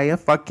Mariah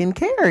fucking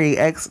Carey,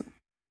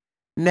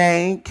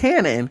 ex-nay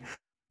Cannon.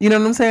 You know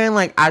what I'm saying?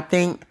 Like, I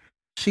think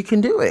she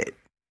can do it.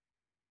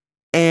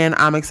 And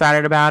I'm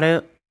excited about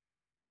it.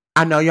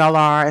 I know y'all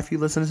are. If you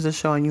listen to the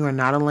show and you are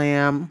not a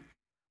lamb,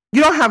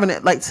 you don't have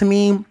to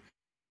me,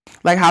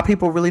 like how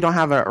people really don't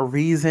have a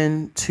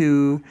reason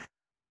to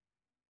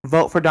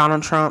vote for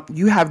Donald Trump.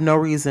 You have no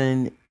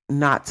reason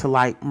not to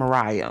like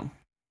Mariah.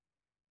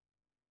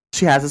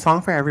 She has a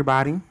song for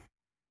everybody.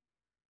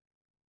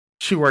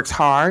 She works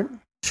hard.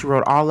 She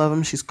wrote all of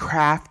them. She's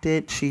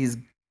crafted. She's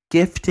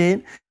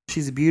gifted.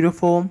 She's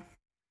beautiful.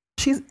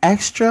 She's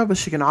extra, but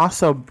she can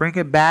also bring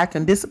it back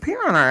and disappear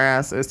on our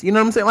asses. You know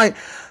what I'm saying? Like,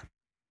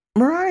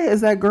 Mariah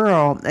is that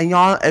girl. And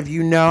y'all, if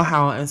you know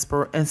how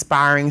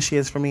inspiring she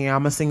is for me,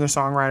 I'm a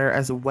singer-songwriter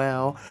as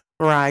well.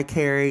 Mariah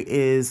Carey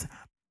is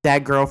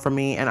that girl for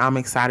me, and I'm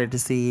excited to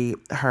see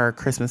her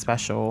Christmas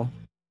special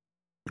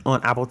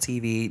on Apple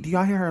TV. Do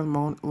y'all hear her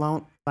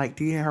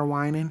do you hear her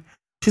whining?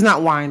 She's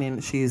not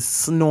whining, she's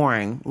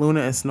snoring.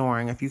 Luna is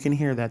snoring. If you can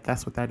hear that,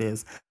 that's what that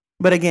is.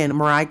 But again,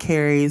 Mariah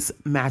Carey's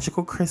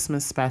Magical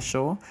Christmas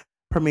special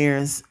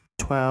premieres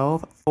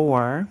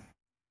 12/4,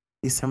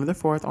 December the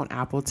 4th on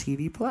Apple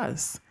TV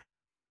Plus.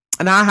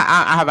 And I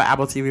have an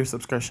Apple TV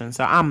subscription,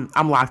 so I'm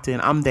locked in.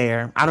 I'm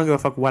there. I don't give a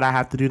fuck what I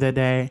have to do that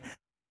day.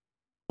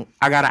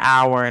 I got an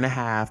hour and a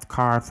half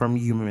card from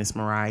you, Miss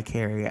Mariah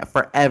Carey,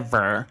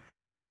 forever.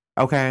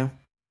 Okay,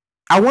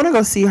 I want to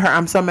go see her.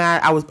 I'm so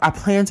mad. I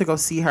planned to go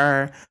see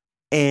her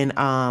in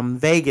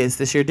Vegas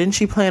this year. Didn't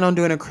she plan on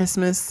doing a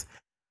Christmas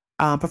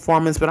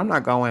performance? But I'm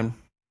not going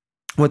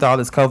with all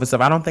this COVID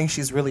stuff. I don't think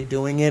she's really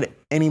doing it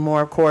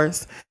anymore, of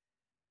course.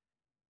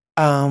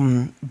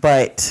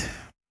 But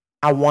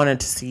I wanted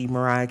to see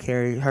Mariah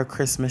Carey, her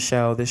Christmas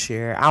show this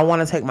year. I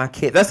want to take my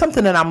kid. That's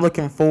something that I'm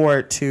looking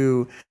forward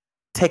to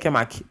taking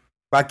my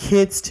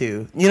kids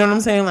to. You know what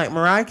I'm saying? Like,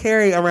 Mariah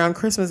Carey around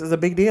Christmas is a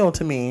big deal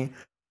to me.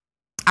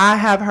 I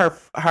have her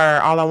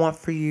All I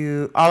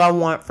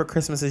Want for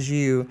Christmas Is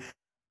You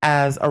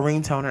as a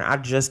ringtone, and I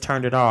just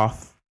turned it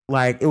off.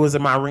 Like, it was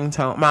in my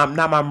ringtone,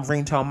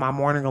 my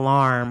morning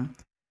alarm,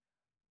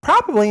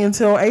 probably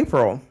until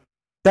April.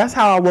 That's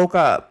how I woke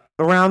up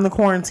around the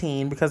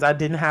quarantine, because I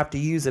didn't have to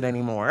use it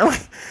anymore.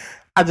 Like,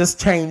 I just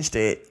changed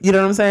it. You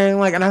know what I'm saying?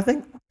 Like, and I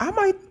think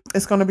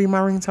it's going to be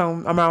my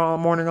ringtone, my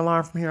morning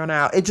alarm from here on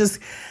out. It just,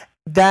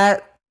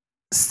 that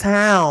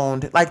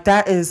sound, like,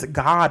 that is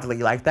godly.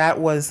 Like, that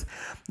was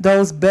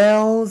those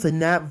bells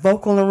and that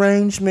vocal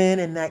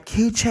arrangement and that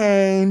key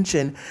change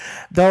and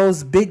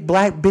those big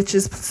black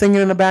bitches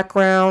singing in the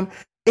background.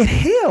 It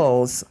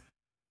heals.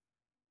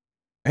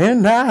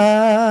 And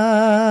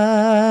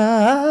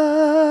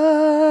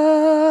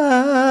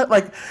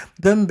like,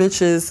 them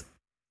bitches,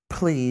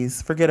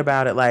 please forget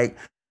about it. Like,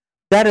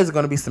 that is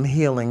going to be some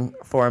healing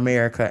for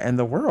America and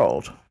the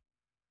world.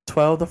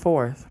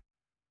 12/4.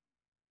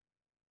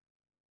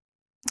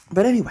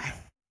 But anyway,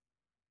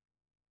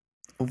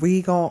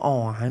 we go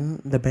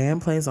on. The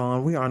band plays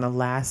on. We are on the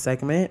last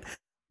segment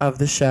of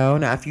the show.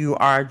 Now, if you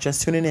are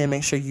just tuning in,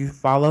 make sure you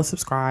follow,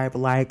 subscribe,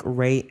 like,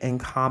 rate, and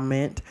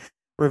comment.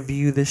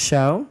 Review the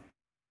show.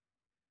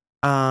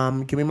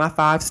 Give me my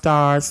 5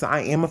 stars.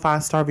 I am a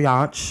 5-star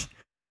biatch.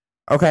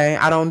 Okay,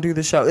 I don't do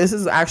the show. This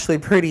is actually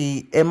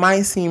pretty, it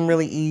might seem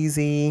really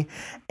easy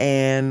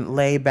and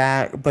laid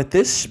back, but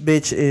this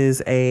bitch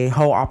is a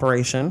whole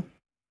operation.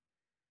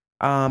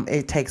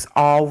 It takes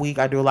all week.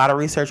 I do a lot of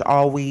research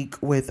all week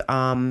with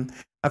a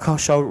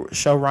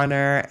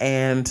showrunner,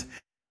 and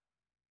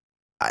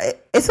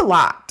it's a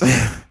lot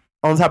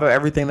on top of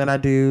everything that I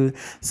do.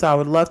 So I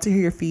would love to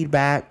hear your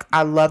feedback.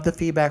 I love the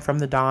feedback from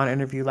the Dawn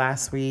interview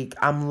last week.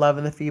 I'm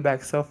loving the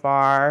feedback so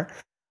far.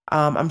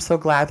 I'm so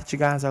glad that you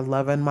guys are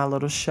loving my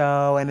little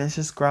show, and it's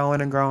just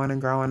growing and growing and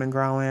growing and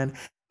growing.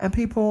 And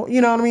people, you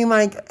know what I mean?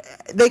 Like,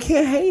 they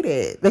can't hate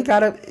it. They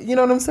gotta, you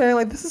know what I'm saying?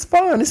 Like, this is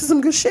fun. This is some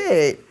good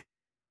shit.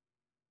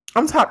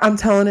 I'm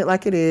telling it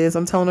like it is.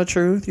 I'm telling the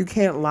truth. You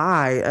can't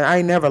lie. I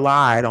ain't never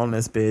lied on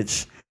this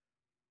bitch.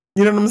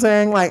 You know what I'm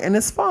saying? Like, and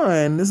it's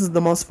fun. This is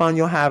the most fun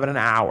you'll have in an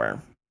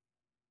hour.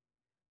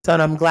 So,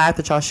 and I'm glad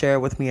that y'all share it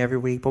with me every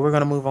week. But we're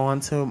gonna move on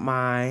to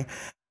my,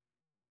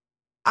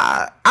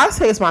 I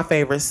say it's my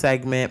favorite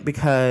segment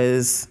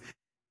because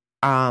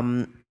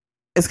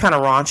it's kind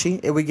of raunchy.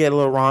 It would get a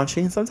little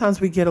raunchy.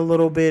 Sometimes we get a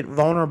little bit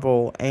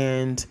vulnerable,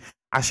 and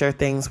I share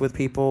things with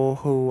people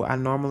who I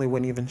normally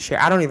wouldn't even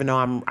share. I don't even know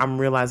I'm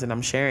realizing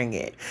I'm sharing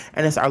it.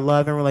 And it's our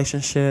love and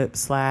relationship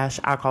 /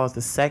 I call it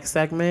the sex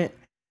segment.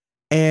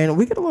 And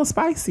we get a little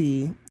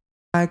spicy.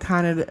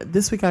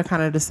 This week I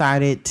kind of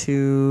decided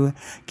to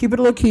keep it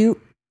a little cute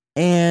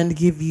and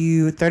give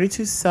you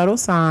 32 subtle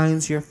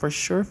signs you're for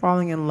sure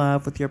falling in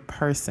love with your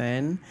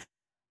person.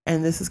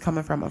 And this is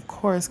coming from, of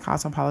course,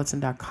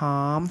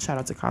 Cosmopolitan.com. Shout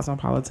out to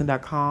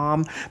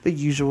Cosmopolitan.com, the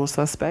usual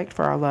suspect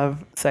for our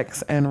love,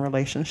 sex, and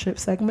relationship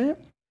segment.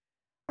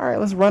 All right,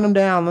 let's run them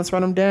down.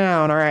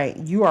 All right,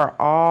 you are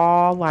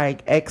all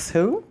like, ex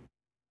who?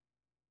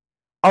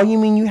 Oh, you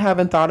mean you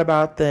haven't thought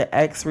about the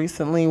ex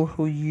recently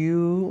who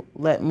you,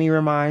 let me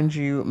remind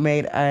you,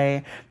 made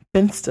a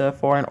Finsta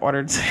for in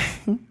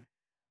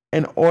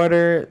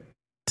order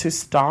to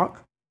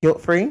stalk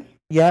guilt-free?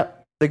 Yep.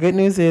 The good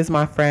news is,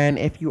 my friend,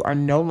 if you are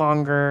no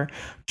longer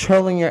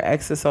trolling your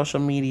ex's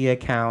social media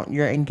account,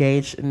 you're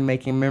engaged in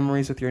making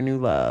memories with your new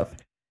love.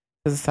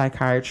 This is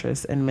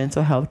psychiatrist and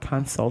mental health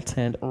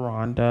consultant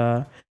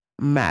Rhonda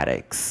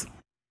Maddox.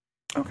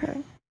 Okay.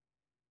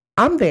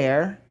 I'm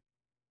there,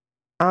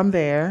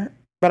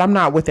 but I'm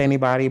not with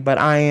anybody, but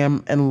I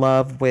am in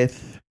love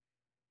with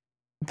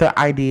the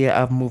idea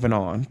of moving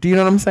on. Do you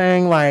know what I'm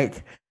saying?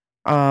 Like,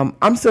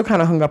 I'm still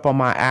kind of hung up on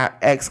my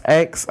ex.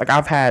 Like,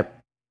 I've had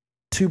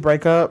 2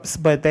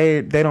 breakups, but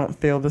they don't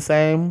feel the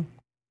same.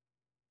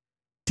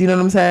 Do you know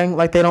what I'm saying?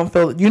 Like, they don't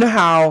feel, you know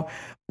how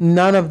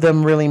none of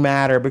them really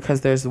matter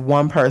because there's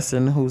one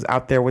person who's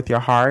out there with your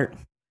heart.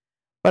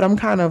 But I'm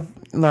kind of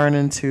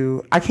learning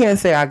to, I can't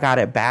say I got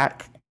it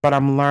back but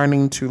I'm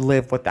learning to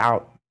live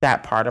without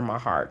that part of my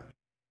heart,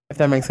 if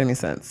that makes any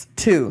sense.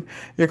 2,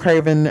 you're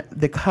craving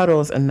the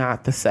cuddles and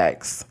not the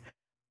sex.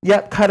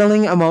 Yep,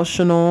 cuddling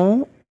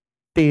emotional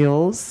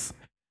feels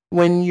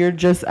when you're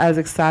just as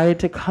excited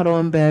to cuddle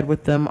in bed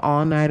with them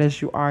all night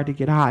as you are to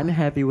get hot and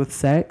heavy with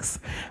sex.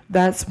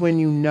 That's when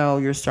you know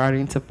you're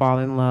starting to fall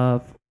in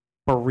love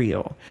for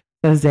real.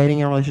 Says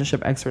dating and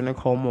relationship expert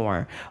Nicole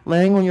Moore.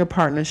 Laying on your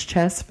partner's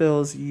chest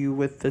fills you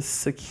with this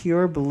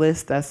secure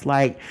bliss that's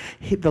like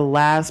the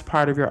last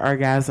part of your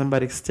orgasm,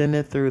 but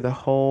extended through the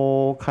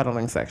whole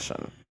cuddling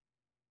section.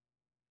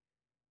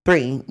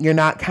 3, you're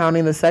not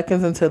counting the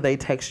seconds until they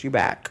text you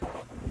back.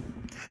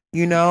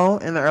 You know,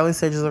 in the early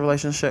stages of a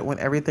relationship, when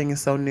everything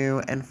is so new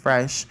and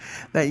fresh,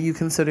 that you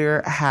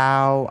consider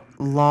how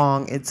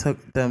long it took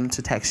them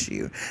to text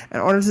you in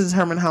order to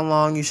determine how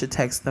long you should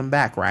text them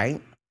back,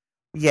 right?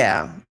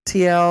 Yeah,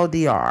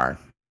 TLDR.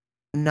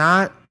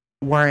 Not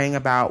worrying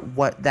about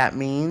what that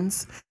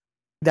means.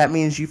 That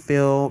means you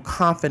feel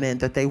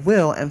confident that they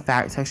will, in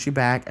fact, text you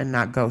back and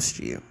not ghost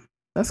you.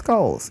 That's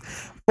goals.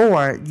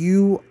 4,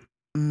 you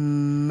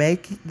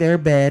make their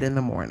bed in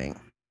the morning.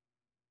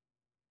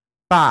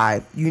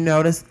 5, you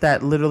notice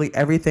that literally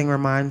everything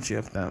reminds you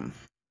of them.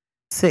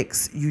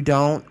 6, you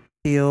don't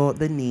feel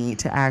the need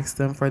to ask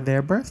them for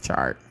their birth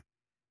chart.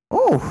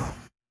 Oh,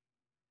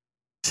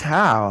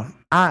 child,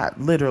 I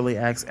literally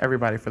ask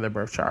everybody for their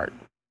birth chart.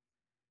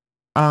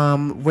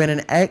 When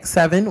an ex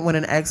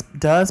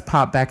does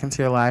pop back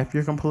into your life,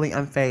 you're completely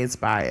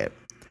unfazed by it.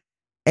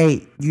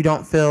 8, you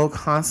don't feel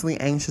constantly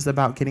anxious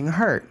about getting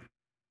hurt.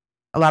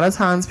 A lot of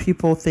times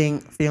people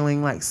think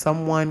feeling like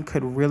someone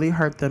could really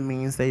hurt them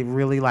means they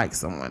really like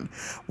someone,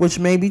 which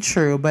may be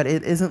true, but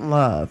it isn't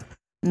love.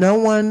 No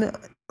one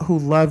who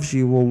loves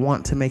you will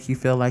want to make you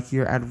feel like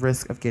you're at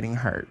risk of getting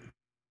hurt.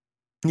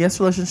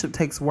 Yes, relationship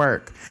takes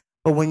work,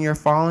 but when you're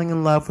falling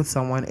in love with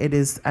someone, it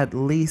is at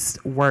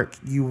least work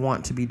you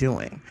want to be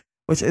doing,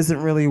 which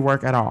isn't really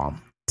work at all.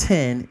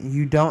 10,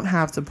 you don't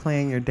have to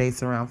plan your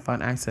dates around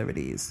fun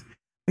activities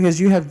because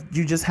you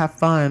just have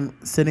fun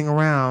sitting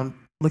around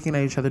looking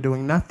at each other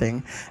doing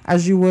nothing,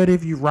 as you would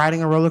if you're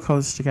riding a roller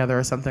coaster together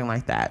or something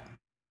like that.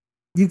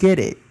 You get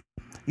it.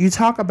 You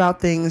talk about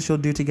things you'll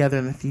do together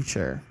in the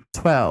future.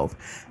 12,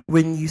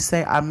 when you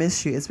say I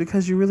miss you, it's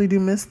because you really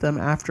do miss them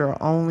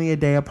after only a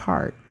day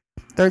apart.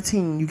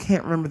 13, you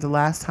can't remember the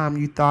last time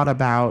you thought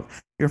about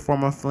your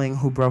former fling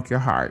who broke your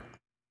heart.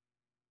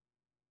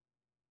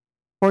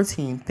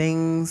 14,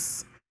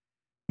 things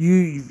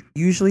you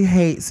usually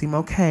hate seem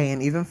okay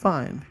and even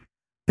fun.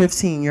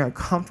 15, you're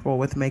comfortable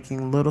with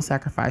making little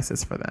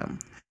sacrifices for them.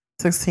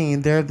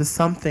 16, they're the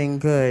something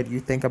good you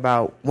think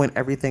about when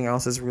everything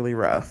else is really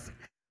rough.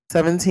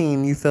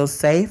 17, you feel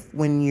safe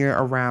when you're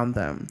around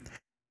them.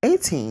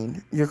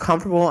 18, you're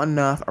comfortable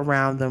enough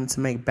around them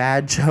to make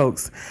bad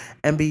jokes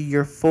and be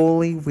your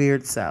fully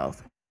weird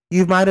self.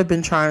 You might have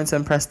been trying to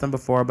impress them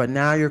before, but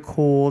now you're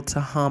cool to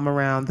hum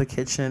around the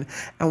kitchen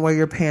and wear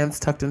your pants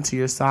tucked into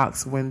your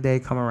socks when they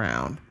come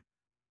around.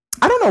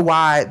 I don't know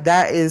why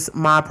that is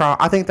my problem.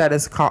 I think that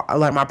is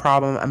like my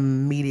problem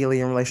immediately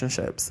in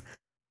relationships.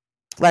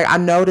 Like I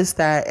notice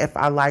that if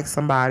I like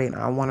somebody and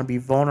I want to be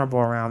vulnerable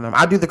around them,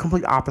 I do the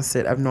complete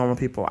opposite of normal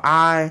people.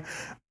 I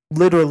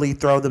literally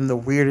throw them the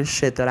weirdest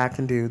shit that I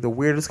can do, the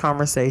weirdest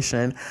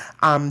conversation.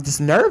 I'm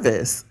just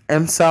nervous.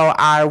 And so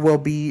I will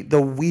be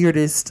the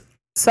weirdest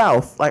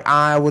self. Like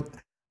I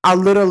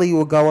literally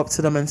will go up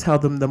to them and tell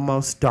them the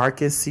most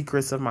darkest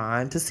secrets of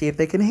mine to see if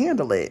they can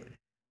handle it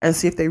and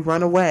see if they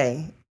run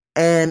away.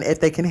 And if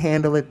they can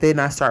handle it, then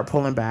I start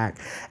pulling back.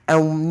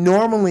 And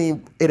normally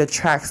it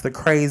attracts the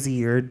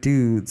crazier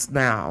dudes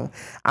now.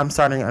 I'm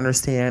starting to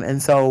understand.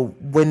 And so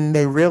when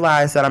they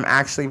realize that I'm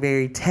actually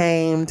very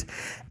tamed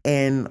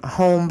and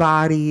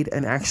homebodied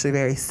and actually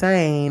very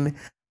sane,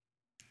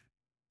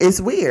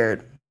 it's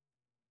weird.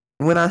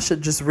 When I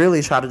should just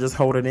really try to just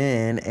hold it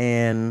in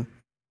and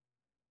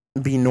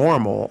be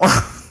normal.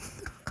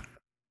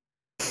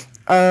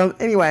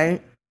 Anyway.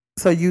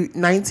 So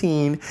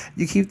 19,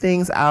 you keep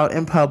things out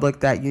in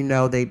public that you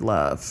know they'd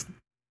love.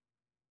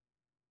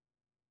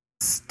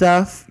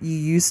 Stuff you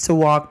used to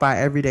walk by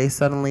every day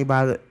suddenly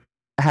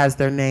has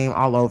their name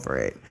all over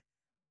it.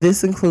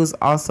 This includes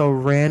also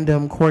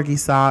random corgi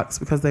socks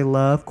because they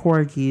love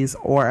corgis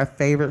or a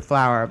favorite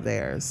flower of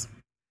theirs.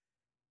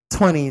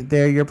 20,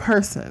 they're your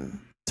person.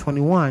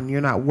 21,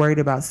 you're not worried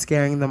about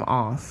scaring them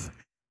off.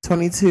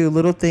 22,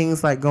 little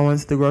things like going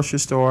to the grocery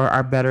store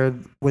are better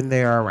when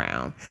they're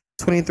around.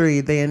 23,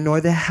 they annoy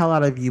the hell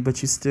out of you,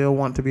 but you still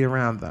want to be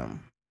around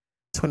them.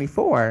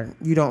 24,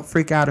 you don't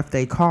freak out if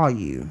they call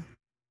you.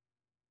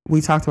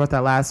 We talked about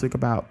that last week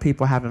about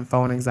people having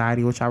phone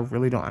anxiety, which I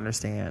really don't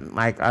understand.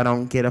 Like, I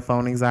don't get a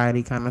phone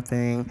anxiety kind of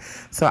thing.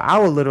 So I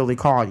will literally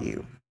call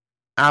you.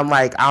 I'm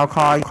like, I'll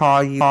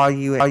call you,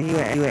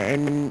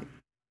 and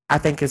I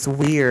think it's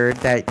weird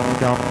that you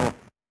don't,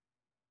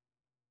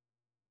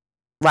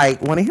 like,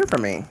 want to hear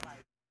from me.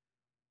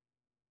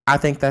 I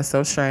think that's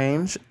so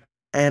strange.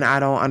 And I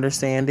don't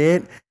understand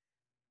it.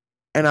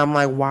 And I'm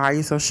like, why are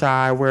you so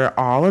shy? We're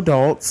all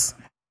adults.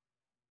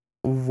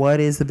 what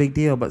is the big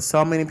deal? But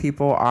so many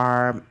people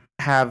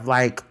have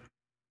like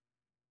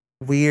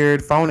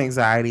weird phone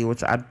anxiety,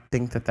 which I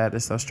think that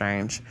is so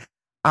strange.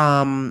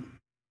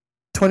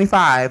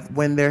 25,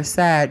 when they're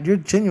sad, you're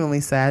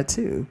genuinely sad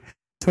too.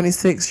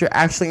 26, you're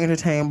actually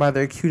entertained by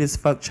their cutest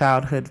fuck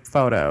childhood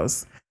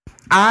photos.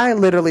 I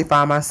literally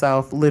find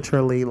myself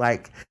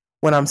like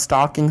when I'm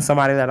stalking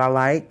somebody that I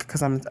like,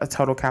 because I'm a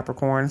total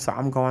Capricorn, so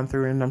I'm going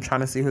through and I'm trying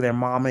to see who their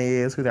mama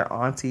is, who their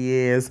auntie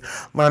is,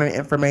 learning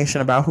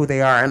information about who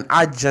they are, and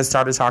I just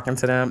started talking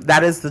to them.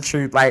 That is the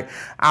truth. Like,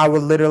 I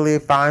would literally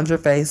find your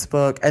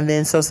Facebook, and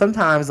then so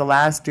sometimes the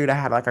last dude I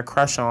had like a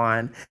crush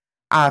on,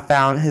 I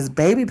found his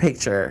baby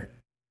picture,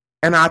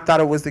 and I thought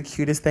it was the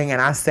cutest thing, and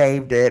I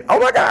saved it. Oh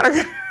my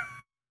God.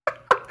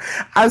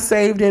 I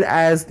saved it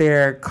as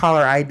their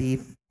caller ID,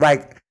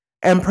 like,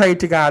 and prayed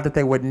to God that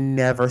they would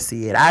never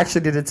see it. I actually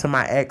did it to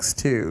my ex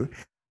too.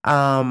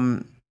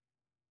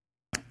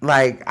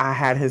 Like,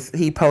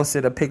 he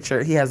posted a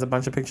picture. He has a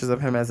bunch of pictures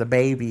of him as a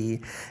baby,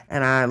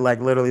 and I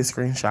like literally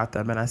screenshot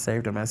them and I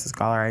saved him as his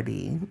caller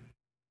ID.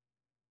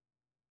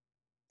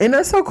 And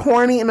that's so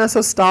corny and that's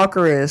so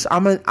stalkerish.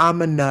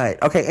 I'm a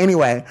nut. Okay,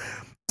 anyway.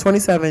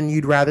 27,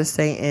 you'd rather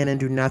stay in and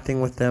do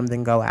nothing with them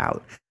than go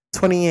out.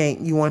 28,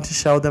 you want to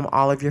show them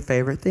all of your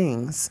favorite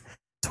things.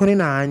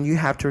 29, you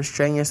have to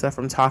restrain yourself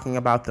from talking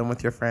about them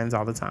with your friends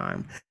all the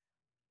time.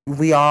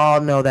 We all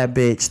know that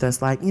bitch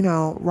that's like,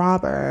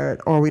 Robert,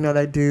 or we know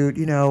that dude,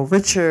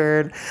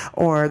 Richard,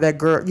 or that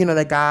girl,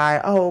 that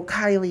guy,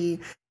 Kylie,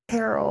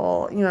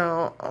 Carol,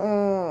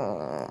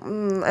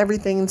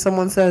 everything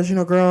someone says,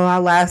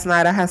 girl, last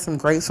night I had some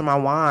grapes in my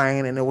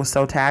wine and it was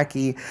so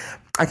tacky.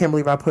 I can't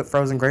believe I put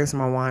frozen grapes in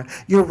my wine.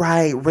 You're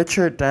right.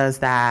 Richard does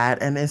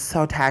that and it's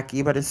so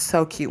tacky, but it's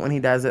so cute when he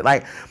does it.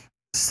 Like,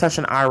 such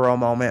an eye roll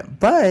moment.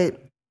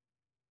 But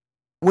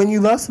when you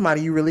love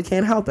somebody, you really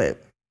can't help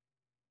it.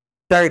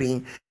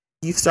 30,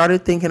 you've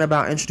started thinking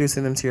about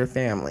introducing them to your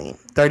family.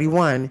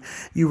 31,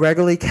 you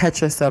regularly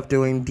catch yourself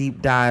doing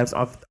deep dives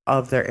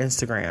of their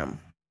Instagram.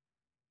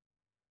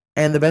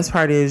 And the best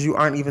part is you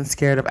aren't even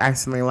scared of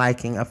accidentally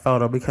liking a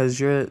photo because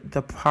you're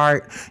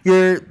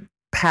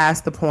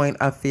past the point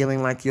of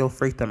feeling like you'll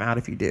freak them out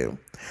if you do.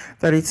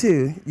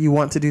 32, you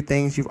want to do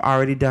things you've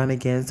already done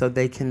again so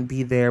they can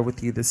be there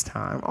with you this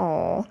time.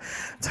 Aw.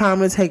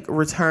 Time to take a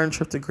return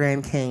trip to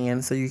Grand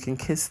Canyon so you can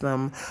kiss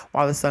them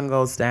while the sun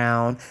goes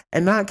down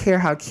and not care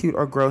how cute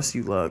or gross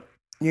you look.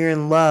 You're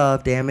in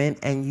love, damn it,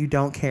 and you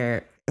don't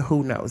care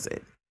who knows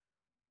it.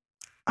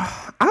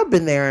 I've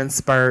been there in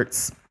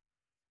spurts,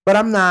 but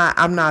I'm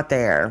not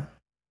there.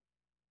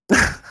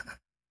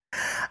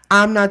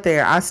 I'm not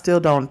there. I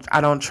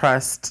don't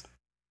trust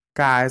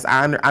guys.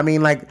 I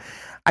mean, like,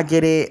 I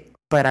get it,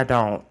 but I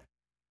don't.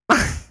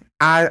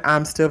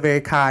 I'm still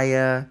very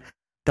Kaya.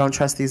 Don't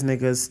trust these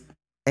niggas.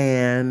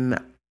 And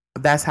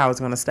that's how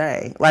it's going to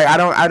stay. Like,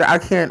 I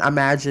can't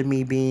imagine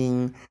me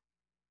being,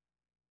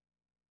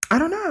 I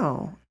don't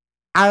know.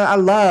 I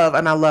love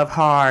and I love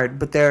hard,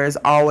 but there is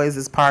always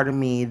this part of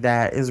me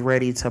that is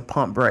ready to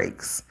pump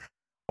brakes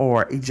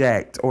or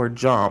eject or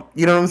jump.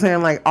 You know what I'm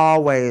saying? Like,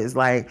 always,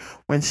 like,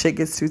 when shit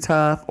gets too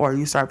tough or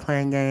you start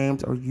playing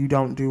games or you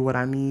don't do what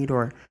I need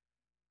or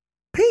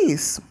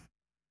peace.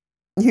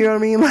 You know what I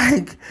mean?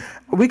 Like,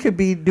 we could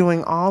be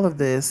doing all of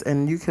this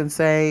and you can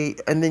say,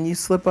 and then you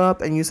slip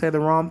up and you say the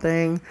wrong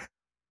thing.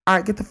 All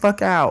right, get the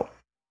fuck out.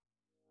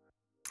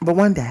 But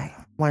one day,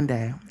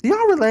 do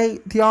y'all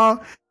relate? Do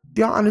y'all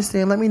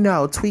understand? Let me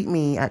know. Tweet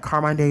me at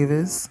Carmine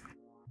Davis.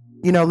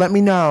 Let me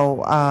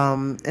know.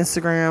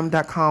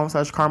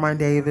 Instagram.com/Carmine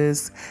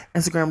Davis,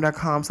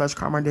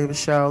 Instagram.com/Carmine Davis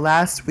Show.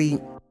 Last week,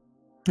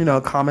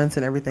 comments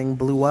and everything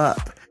blew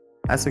up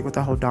last week with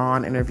the whole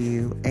Dawn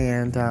interview.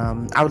 And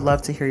I would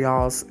love to hear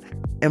y'all's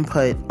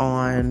input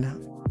on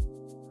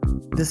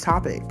this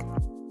topic.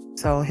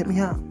 So hit me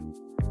up.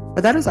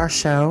 But that is our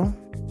show.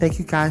 Thank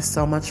you guys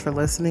so much for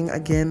listening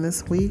again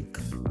this week.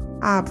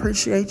 I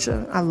appreciate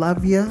you. I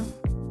love you.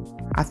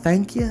 I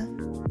thank you.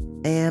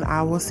 And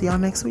I will see y'all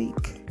next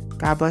week.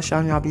 God bless y'all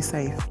and y'all be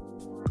safe.